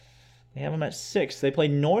 They have them at 6. They play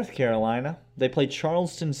North Carolina. They play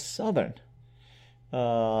Charleston Southern. A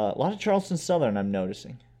lot of Charleston Southern, I'm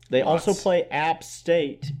noticing. They also play App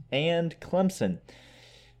State and Clemson.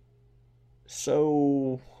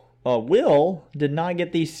 So, Will did not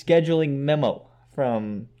get the scheduling memo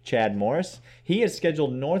from Chad Morris. He has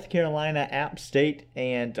scheduled North Carolina, App State,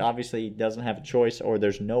 and obviously doesn't have a choice, or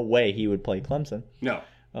there's no way he would play Clemson. No.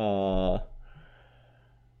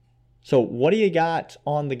 So what do you got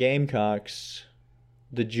on the Gamecocks,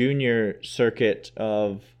 the junior circuit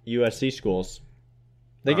of USC schools?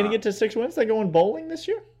 They going to get to 6 wins? They going bowling this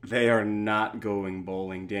year? They are not going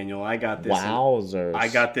bowling, Daniel. I got this. Wowzers. I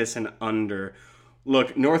got this in under.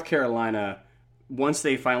 Look, North Carolina, once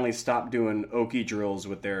they finally stop doing Okie drills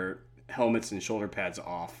with their helmets and shoulder pads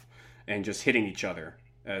off and just hitting each other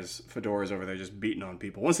as Fedora's over there just beating on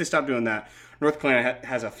people. Once they stop doing that, North Carolina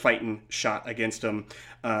has a fighting shot against them.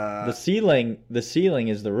 The ceiling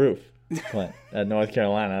is the roof, Clint, at North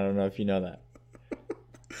Carolina. I don't know if you know that.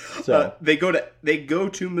 So they go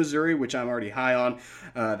to Missouri, which I'm already high on.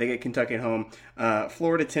 They get Kentucky at home,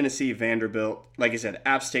 Florida, Tennessee, Vanderbilt. Like I said,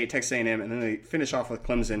 App State, Texas A&M, and then they finish off with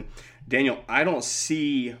Clemson. Daniel, I don't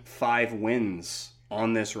see 5 wins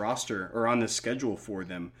on this roster or on this schedule for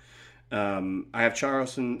them. I have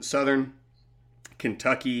Charleston Southern,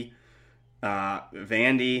 Kentucky,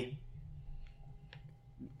 Vandy.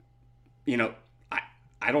 You know,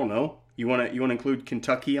 I don't know. You want to include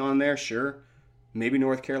Kentucky on there? Sure. Maybe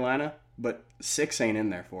North Carolina, but 6 ain't in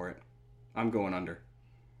there for it. I'm going under.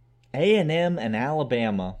 A&M and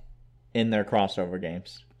Alabama in their crossover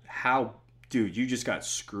games. How, dude? You just got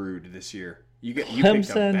screwed this year. You picked a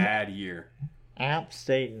Clemson, bad year. App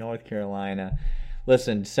State, North Carolina.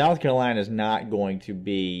 Listen, South Carolina is not going to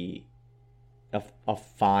be a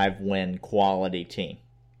 5-win quality team.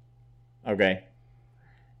 Okay,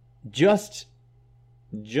 just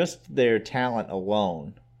their talent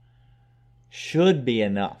alone should be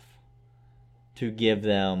enough to give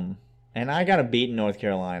them. And I got to beat North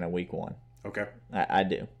Carolina week 1. Okay. I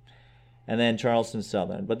do. And then Charleston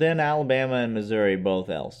Southern. But then Alabama and Missouri both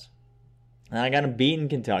else. And I got to beat in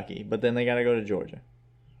Kentucky. But then they got to go to Georgia.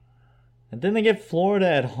 And then they get Florida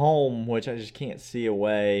at home, which I just can't see a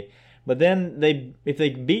way. But then if they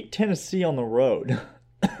beat Tennessee on the road,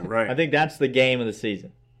 right. I think that's the game of the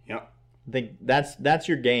season. Yep. I think that's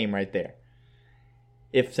your game right there.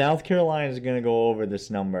 If South Carolina is going to go over this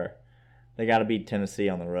number, they got to beat Tennessee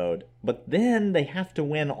on the road. But then they have to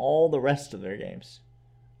win all the rest of their games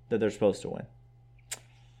that they're supposed to win.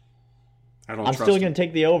 I'm still going to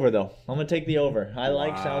take the over, though. I'm going to take the over. I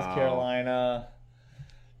like South Carolina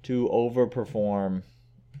to overperform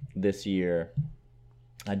this year.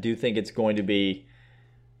 I do think it's going to be,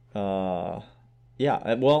 well,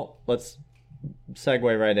 let's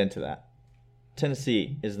segue right into that.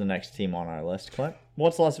 Tennessee is the next team on our list. Clint,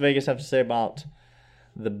 what's Las Vegas have to say about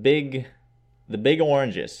the big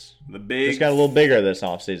Oranges? The big just got a little bigger this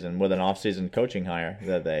offseason with an offseason coaching hire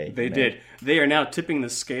that they made. did. They are now tipping the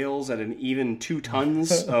scales at an even 2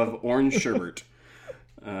 tons of orange sherbet.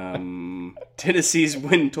 Tennessee's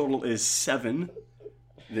win total is 7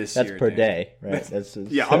 this year. That's per day, right? That's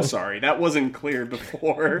yeah, I'm sorry. That wasn't clear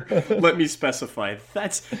before. Let me specify.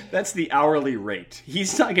 That's the hourly rate.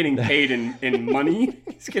 He's not getting paid in money.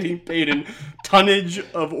 He's getting paid in tonnage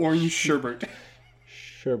of orange sherbet.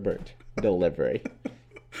 Sherbet delivery.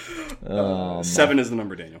 7 is the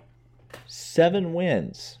number, Daniel. 7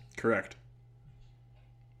 wins. Correct.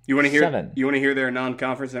 You want to hear? 7. You want to hear their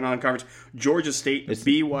non-conference? Their non-conference: Georgia State,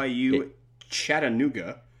 BYU,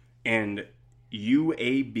 Chattanooga, and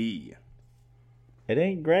UAB. It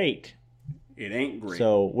ain't great. It ain't great.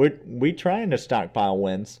 So we trying to stockpile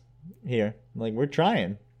wins here. Like, we're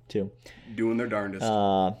trying to. Doing their darndest.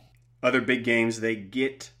 Other big games they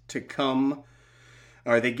get to come,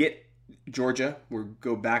 or they get Georgia. We'll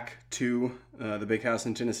go back to the Big House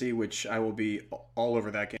in Tennessee, which I will be all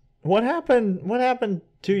over that game. What happened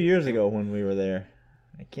 2 years ago when we were there?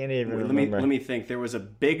 I can't even remember. Let me think. There was a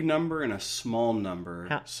big number and a small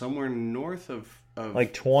number, somewhere north of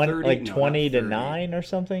like 20, 30, like 20 to 30. 9 or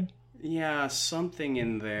something. Yeah, something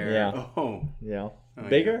in there. Yeah. Oh, yeah.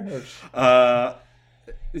 Bigger? Yeah.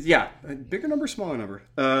 Yeah, bigger number, smaller number.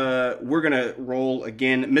 We're gonna roll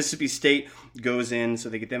again. Mississippi State goes in, so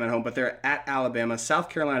they get them at home, but they're at Alabama. South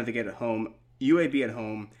Carolina they get at home. UAB at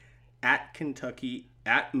home. At Kentucky.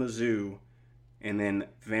 At Mizzou. And then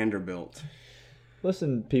Vanderbilt.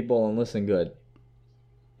 Listen, people, and listen good.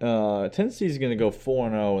 Tennessee's going to go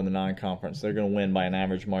 4-0 in the non-conference. They're going to win by an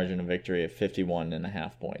average margin of victory of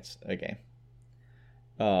 51.5 points a game.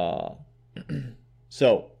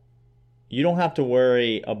 So you don't have to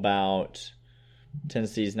worry about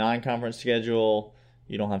Tennessee's non-conference schedule.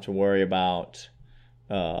 You don't have to worry about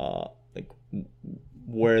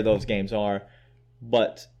where those games are.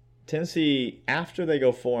 But Tennessee, after they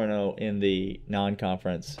go 4-0 in the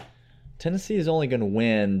non-conference, Tennessee is only going to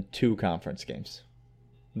win 2 conference games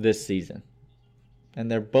this season. And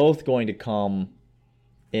they're both going to come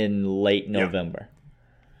in late November.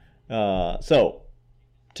 So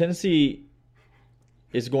Tennessee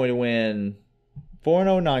is going to win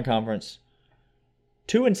 4-0 non-conference,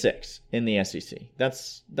 2-6 in the SEC.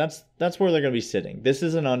 That's where they're going to be sitting. This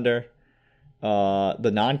is an under.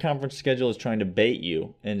 The non-conference schedule is trying to bait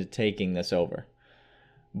you into taking this over.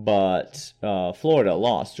 But Florida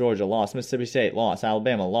lost, Georgia lost, Mississippi State lost,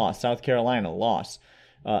 Alabama lost, South Carolina lost.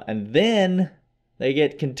 And then they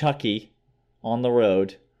get Kentucky on the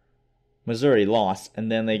road. Missouri lost,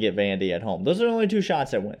 and then they get Vandy at home. Those are only 2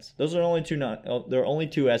 shots at wins. Those are only 2. There are only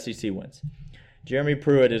 2 SEC wins. Jeremy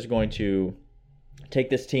Pruitt is going to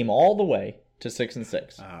take this team all the way to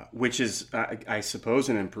 6-6, which is, I suppose,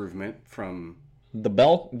 an improvement from the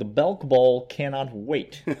Belk Bowl. Cannot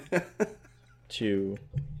wait to.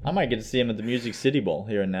 I might get to see him at the Music City Bowl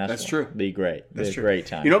here in Nashville. That's true. Be great. That's true. Great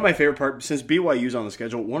time. You know what my favorite part, since BYU's on the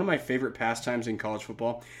schedule, one of my favorite pastimes in college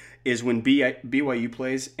football is when BYU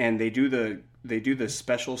plays and they do the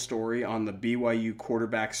special story on the BYU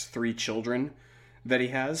quarterback's 3 children that he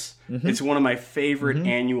has. Mm-hmm. It's one of my favorite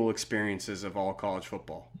annual experiences of all college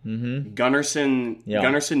football. Mm-hmm.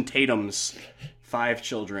 Gunnerson Tatum's 5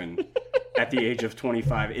 children at the age of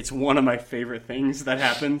 25. It's one of my favorite things that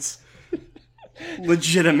happens.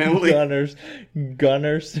 Legitimately.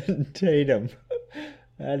 Gunnerson Tatum.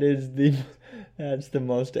 That's the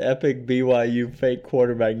most epic BYU fake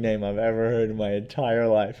quarterback name I've ever heard in my entire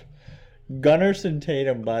life. Gunnerson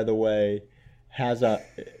Tatum, by the way, he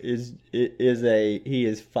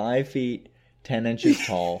is 5 feet 10 inches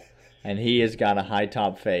tall, and he has got a high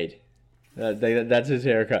top fade. That's his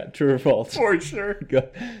haircut. True or false? For sure.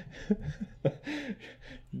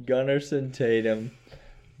 Gunnerson Tatum,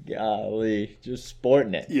 golly, just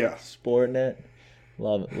sporting it. Yeah, sporting it.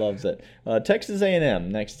 Loves it. Texas A&M,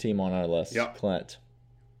 next team on our list. Yep. Clint,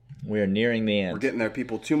 we are nearing the end. We're getting there,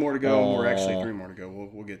 people. 2 more to go. We're actually 3 more to go.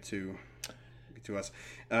 We'll get to us.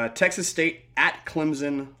 Texas State at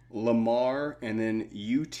Clemson, Lamar, and then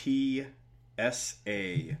UTSA.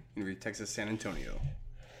 Texas San Antonio.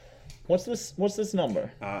 What's this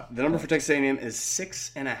number? The number for Texas A&M is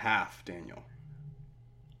 6.5. Daniel.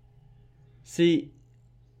 See,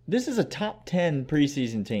 this is a top 10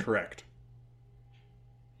 preseason team. Correct.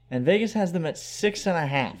 And Vegas has them at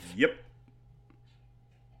 6.5. Yep.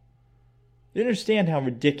 You understand how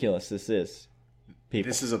ridiculous this is, people.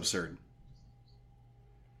 This is absurd.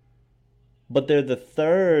 But they're the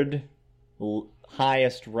 3rd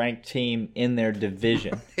highest ranked team in their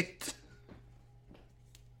division. Right.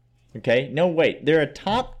 Okay? No, wait. They're a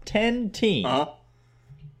top 10 team. Uh-huh.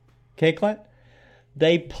 Okay, Clint?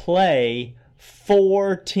 They play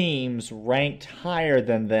 4 teams ranked higher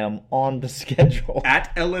than them on the schedule.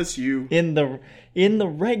 At LSU. In the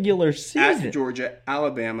regular season. At Georgia,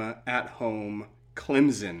 Alabama, at home,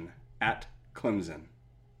 Clemson, at Clemson.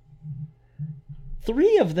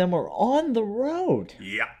 3 of them are on the road.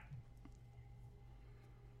 Yeah.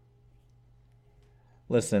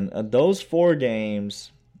 Listen, those 4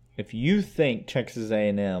 games, if you think Texas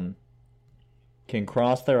A&M can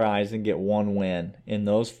cross their eyes and get 1 win in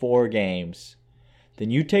those 4 games,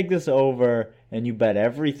 then you take this over and you bet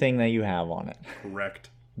everything that you have on it.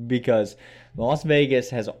 Correct. Because Las Vegas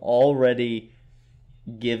has already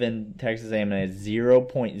given Texas A&M a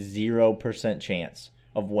 0.0% chance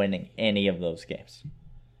of winning any of those games.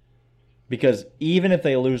 Because even if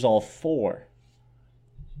they lose all 4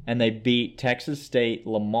 and they beat Texas State,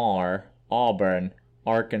 Lamar, Auburn,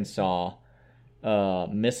 Arkansas,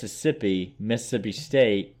 Mississippi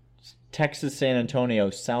State, Texas San Antonio,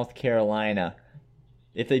 South Carolina,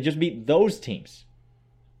 if they just beat those teams,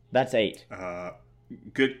 that's 8.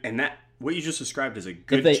 Good, and that what you just described is a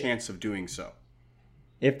good chance of doing so.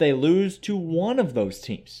 If they lose to one of those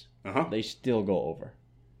teams, uh-huh, they still go over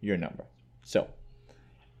your number. So,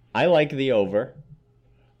 I like the over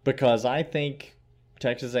because I think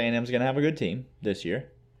Texas A&M is going to have a good team this year.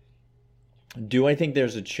 Do I think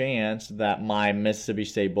there's a chance that my Mississippi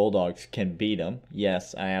State Bulldogs can beat them?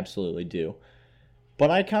 Yes, I absolutely do. But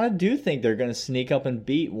I kind of do think they're going to sneak up and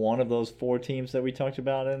beat one of those 4 teams that we talked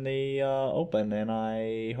about in the Open, and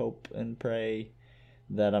I hope and pray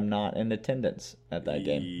that I'm not in attendance at that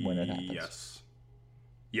game when it happens.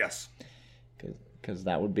 Yes. Because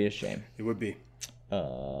that would be a shame. It would be.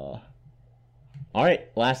 All right,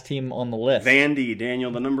 last team on the list. Vandy,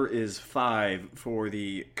 Daniel. The number is 5 for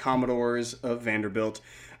the Commodores of Vanderbilt.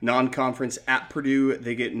 Non-conference at Purdue.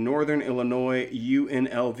 They get Northern Illinois,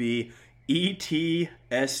 UNLV,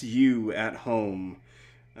 ETSU at home.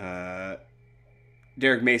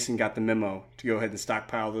 Derek Mason got the memo to go ahead and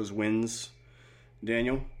stockpile those wins.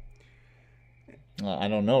 Daniel? I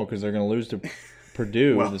don't know, because they're going to lose to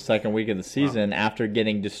Purdue the second week of the season after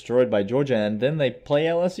getting destroyed by Georgia, and then they play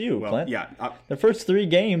LSU. Clint. Yeah. The first 3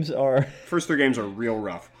 games are real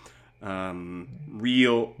rough.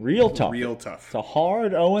 Real tough. It's a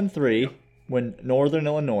hard 0-3 when Northern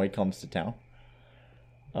Illinois comes to town.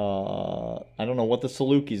 I don't know what the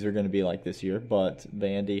Salukis are going to be like this year, but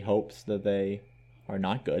Vandy hopes that they are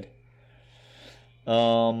not good.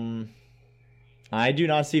 I do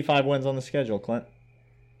not see 5 wins on the schedule, Clint.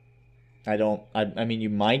 I don't. I mean,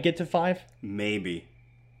 you might get to 5, maybe,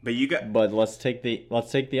 but But let's take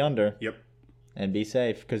the under. Yep. And be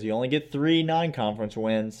safe, because you only get 3 non-conference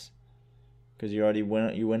wins. Because you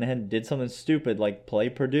went ahead and did something stupid like play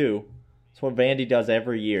Purdue. That's what Vandy does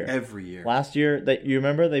every year. Every year. Last year, you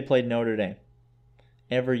remember they played Notre Dame.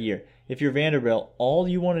 Every year. If you're Vanderbilt, all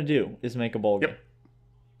you want to do is make a bowl game.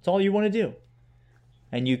 That's all you want to do.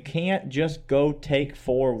 And you can't just go take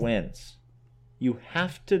 4 wins. You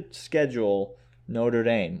have to schedule Notre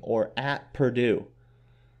Dame or at Purdue.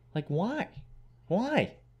 Like, why?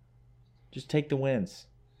 Why? Just take the wins.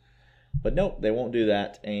 But nope, they won't do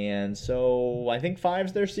that. And so I think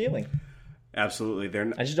 5's their ceiling. Absolutely.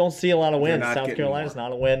 I just don't see a lot of wins. South Carolina's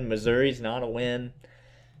not a win. Missouri's not a win.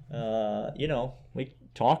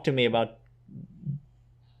 Talk to me about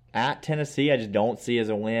at Tennessee. I just don't see as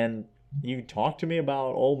a win. You talk to me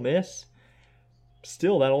about Ole Miss.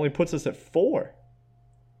 Still, that only puts us at 4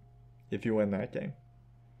 if you win that game.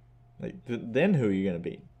 Then who are you going to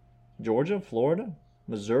beat? Georgia? Florida?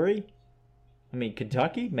 Missouri? I mean,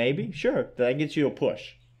 Kentucky? Maybe? Sure. That gets you a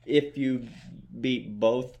push. If you beat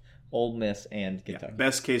both Ole Miss and Kentucky.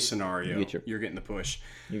 Best case scenario, you're getting the push.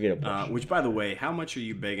 You get a push. Which, by the way, how much are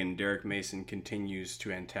you begging Derek Mason continues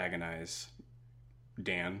to antagonize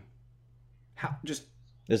Dan?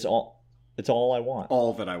 It's all I want.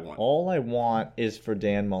 All that I want. All I want is for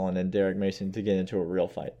Dan Mullen and Derek Mason to get into a real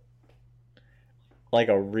fight. Like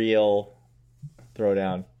a real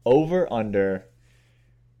throwdown. Over under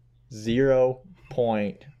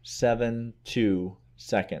 0.72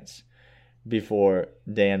 seconds before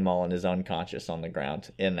Dan Mullen is unconscious on the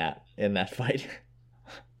ground in that fight.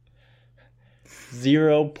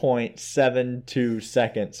 0.72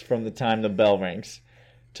 seconds from the time the bell rings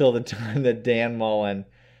till the time that Dan Mullen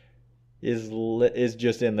is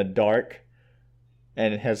just in the dark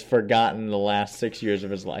and has forgotten the last 6 years of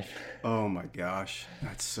his life. Oh my gosh,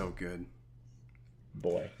 that's so good.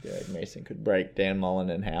 Boy, Derek Mason could break Dan Mullen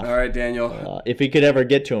in half. All right, Daniel. If he could ever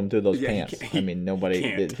get to him through those pants. I mean,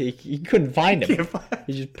 nobody. He couldn't find him.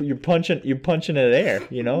 You're punching at air.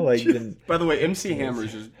 By the way, MC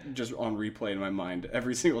Hammer's just on replay in my mind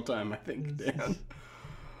every single time I think Dan.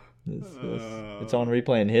 It's on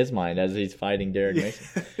replay in his mind as he's fighting Derek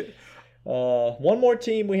Mason. One more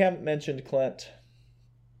team we haven't mentioned, Clint.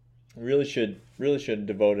 Really should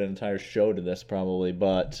devote an entire show to this probably,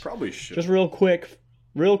 but probably should. Just real quick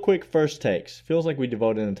first takes. Feels like we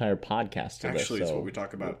devoted an entire podcast to this. Actually, it's what we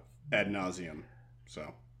talk about ad nauseum.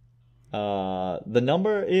 So, the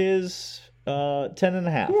number is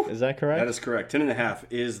 10.5. Is that correct? That is correct. 10.5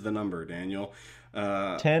 is the number, Daniel.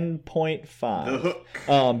 10.5. The hook.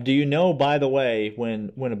 Do you know, by the way,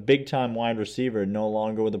 when a big time wide receiver no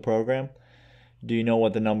longer with the program, do you know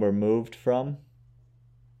what the number moved from?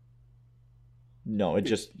 No, it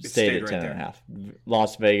just stayed at 10.5.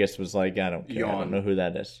 Las Vegas was like, I don't care. I don't know who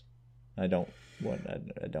that is. I don't.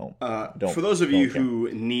 For those of you who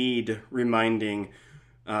need reminding,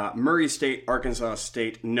 Murray State, Arkansas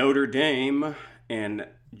State, Notre Dame, and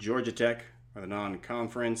Georgia Tech are the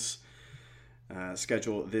non-conference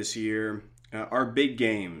schedule this year. Our big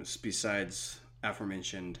games, besides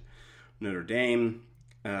aforementioned Notre Dame,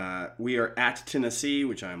 we are at Tennessee,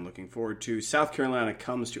 which I'm looking forward to. South Carolina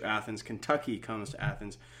comes to Athens. Kentucky comes to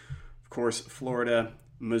Athens. Of course, Florida.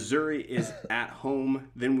 Missouri is at home.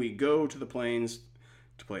 Then we go to the Plains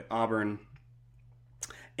to play Auburn.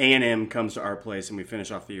 A&M comes to our place, and we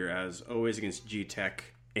finish off the year, as always, against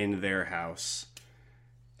G-Tech in their house.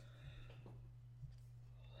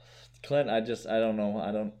 Clint, I don't know.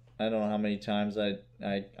 I don't know how many times I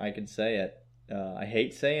can say it. I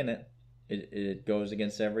hate saying it. It goes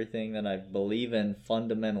against everything that I believe in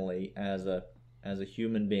fundamentally as a as a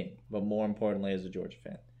human being, but more importantly as a Georgia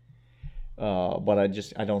fan. But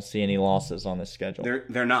I don't see any losses on this schedule.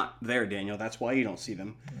 They're not there, Daniel. That's why you don't see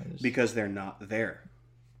them, because they're not there.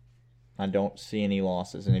 I don't see any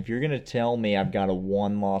losses. And if you're going to tell me I've got a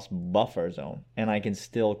 1-loss buffer zone and I can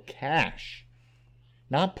still cash,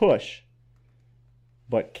 not push,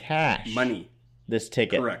 but cash money, this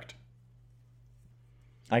ticket. Correct.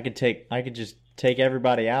 I could just take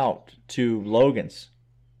everybody out to Logan's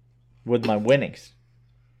with my winnings.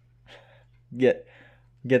 Get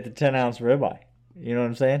the 10-ounce ribeye. You know what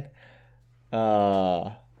I'm saying?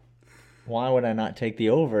 Why would I not take the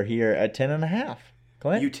over here at 10.5?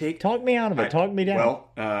 Clint, talk me out of it. Talk me down. Well,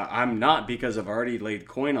 I'm not, because I've already laid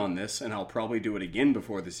coin on this, and I'll probably do it again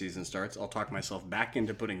before the season starts. I'll talk myself back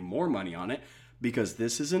into putting more money on it, because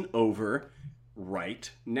this is an over right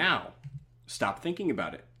now. Stop thinking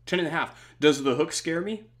about it. 10.5. Does the hook scare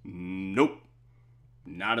me? Nope.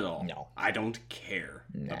 Not at all. No. I don't care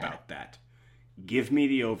about that. Give me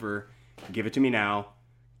the over. Give it to me now.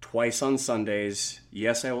 Twice on Sundays.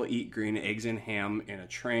 Yes, I will eat green eggs and ham in a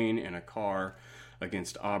train, in a car,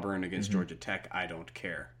 against Auburn, against Georgia Tech. I don't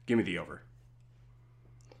care. Give me the over.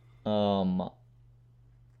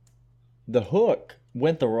 The hook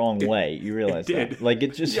went the wrong way. You realize it did. That? Like,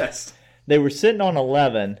 it just... Yes. They were sitting on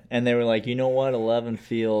 11, and they were like, you know what? 11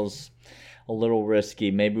 feels a little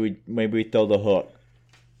risky. Maybe we throw the hook.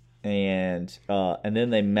 And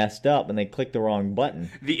then they messed up, and they clicked the wrong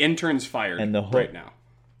button. The intern's fired and the hook, right now.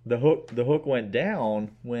 The hook went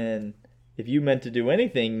down when, if you meant to do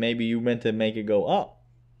anything, maybe you meant to make it go up.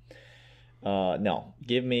 No,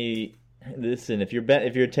 give me this. And if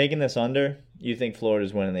you're taking this under, you think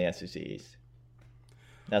Florida's winning the SEC East.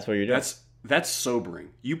 That's what you're doing. That's sobering.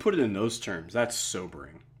 You put it in those terms. That's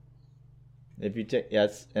sobering. If you take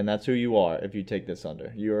and that's who you are. If you take this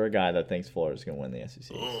under, you're a guy that thinks Florida's going to win the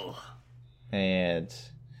SEC. Ugh. And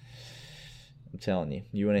I'm telling you,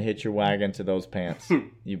 you want to hitch your wagon to those pants.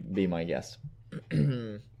 You be my guest.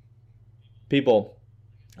 People,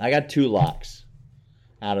 I got 2 locks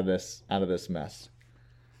out of this mess,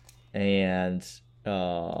 and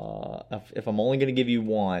if I'm only going to give you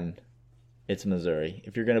one, it's Missouri.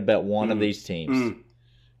 If you're going to bet one of these teams,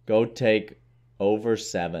 go take over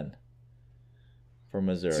 7 for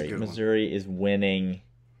Missouri. Missouri is winning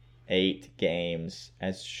 8 games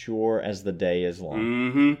as sure as the day is long.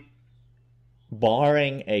 Mm-hmm.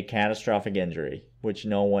 Barring a catastrophic injury, which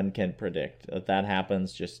no one can predict. If that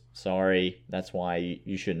happens, just sorry. That's why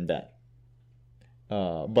you shouldn't bet.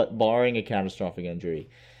 But barring a catastrophic injury,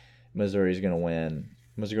 Missouri's going to win.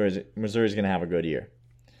 Missouri's going to have a good year.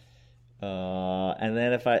 And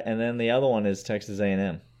then the other one is Texas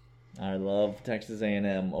A&M. I love Texas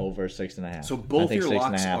A&M over 6.5. So both your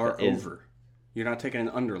locks are over. You're not taking an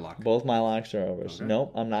underlock. Both my locks are over. Okay.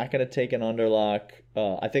 Nope, I'm not going to take an underlock.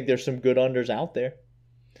 I think there's some good unders out there.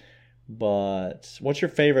 But what's your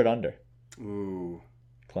favorite under? Ooh,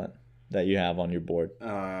 Clint, that you have on your board?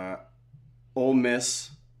 Ole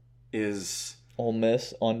Miss is... Ole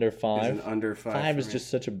Miss under 5? Is an under 5. 5 is just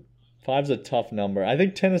such a... 5's a tough number. I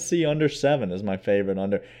think Tennessee under 7 is my favorite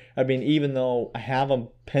under. I mean, even though I have them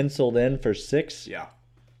penciled in for 6, yeah,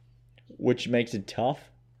 which makes it tough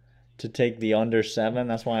to take the under 7.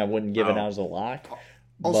 That's why I wouldn't give it out as a lock.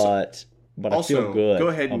 But I feel good. Go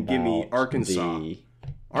ahead and give me Arkansas.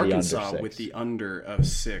 Arkansas with the under of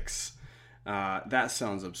 6. That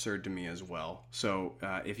sounds absurd to me as well. So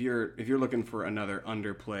if you're looking for another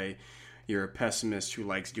underplay, you're a pessimist who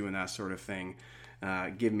likes doing that sort of thing.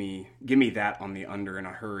 Give me that on the under in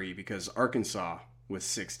a hurry, because Arkansas with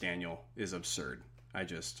 6, Daniel, is absurd. I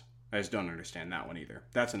just don't understand that one either.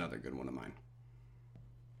 That's another good one of mine.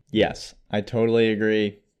 Yes, I totally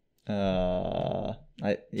agree. I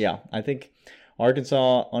think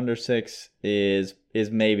Arkansas under 6 is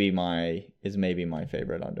maybe my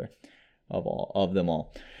favorite under of them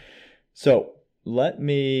all. So let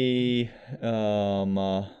me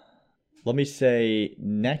say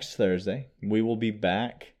next Thursday we will be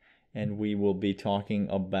back and we will be talking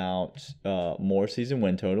about more season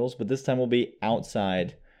win totals, but this time we'll be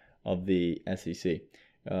outside of the SEC.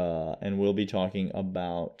 And we'll be talking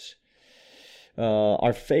about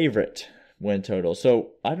our favorite win total.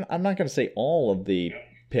 So I'm not going to say all of the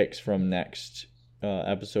picks from next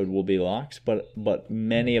episode will be locks, but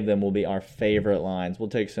many of them will be our favorite lines. We'll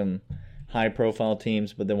take some high-profile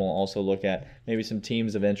teams, but then we'll also look at maybe some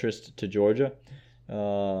teams of interest to Georgia,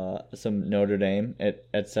 some Notre Dame,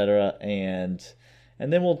 etc. And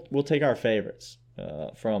then we'll take our favorites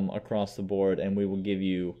from across the board, and we will give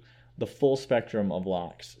you the full spectrum of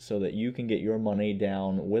locks so that you can get your money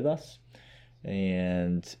down with us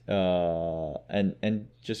and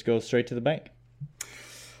just go straight to the bank.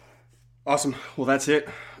 Awesome. Well, that's it.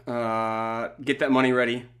 Get that money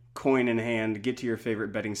ready, coin in hand, get to your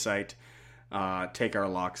favorite betting site, take our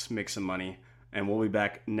locks, make some money, and we'll be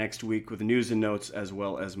back next week with news and notes as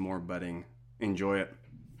well as more betting. Enjoy it.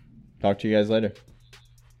 Talk to you guys later.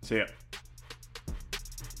 See ya.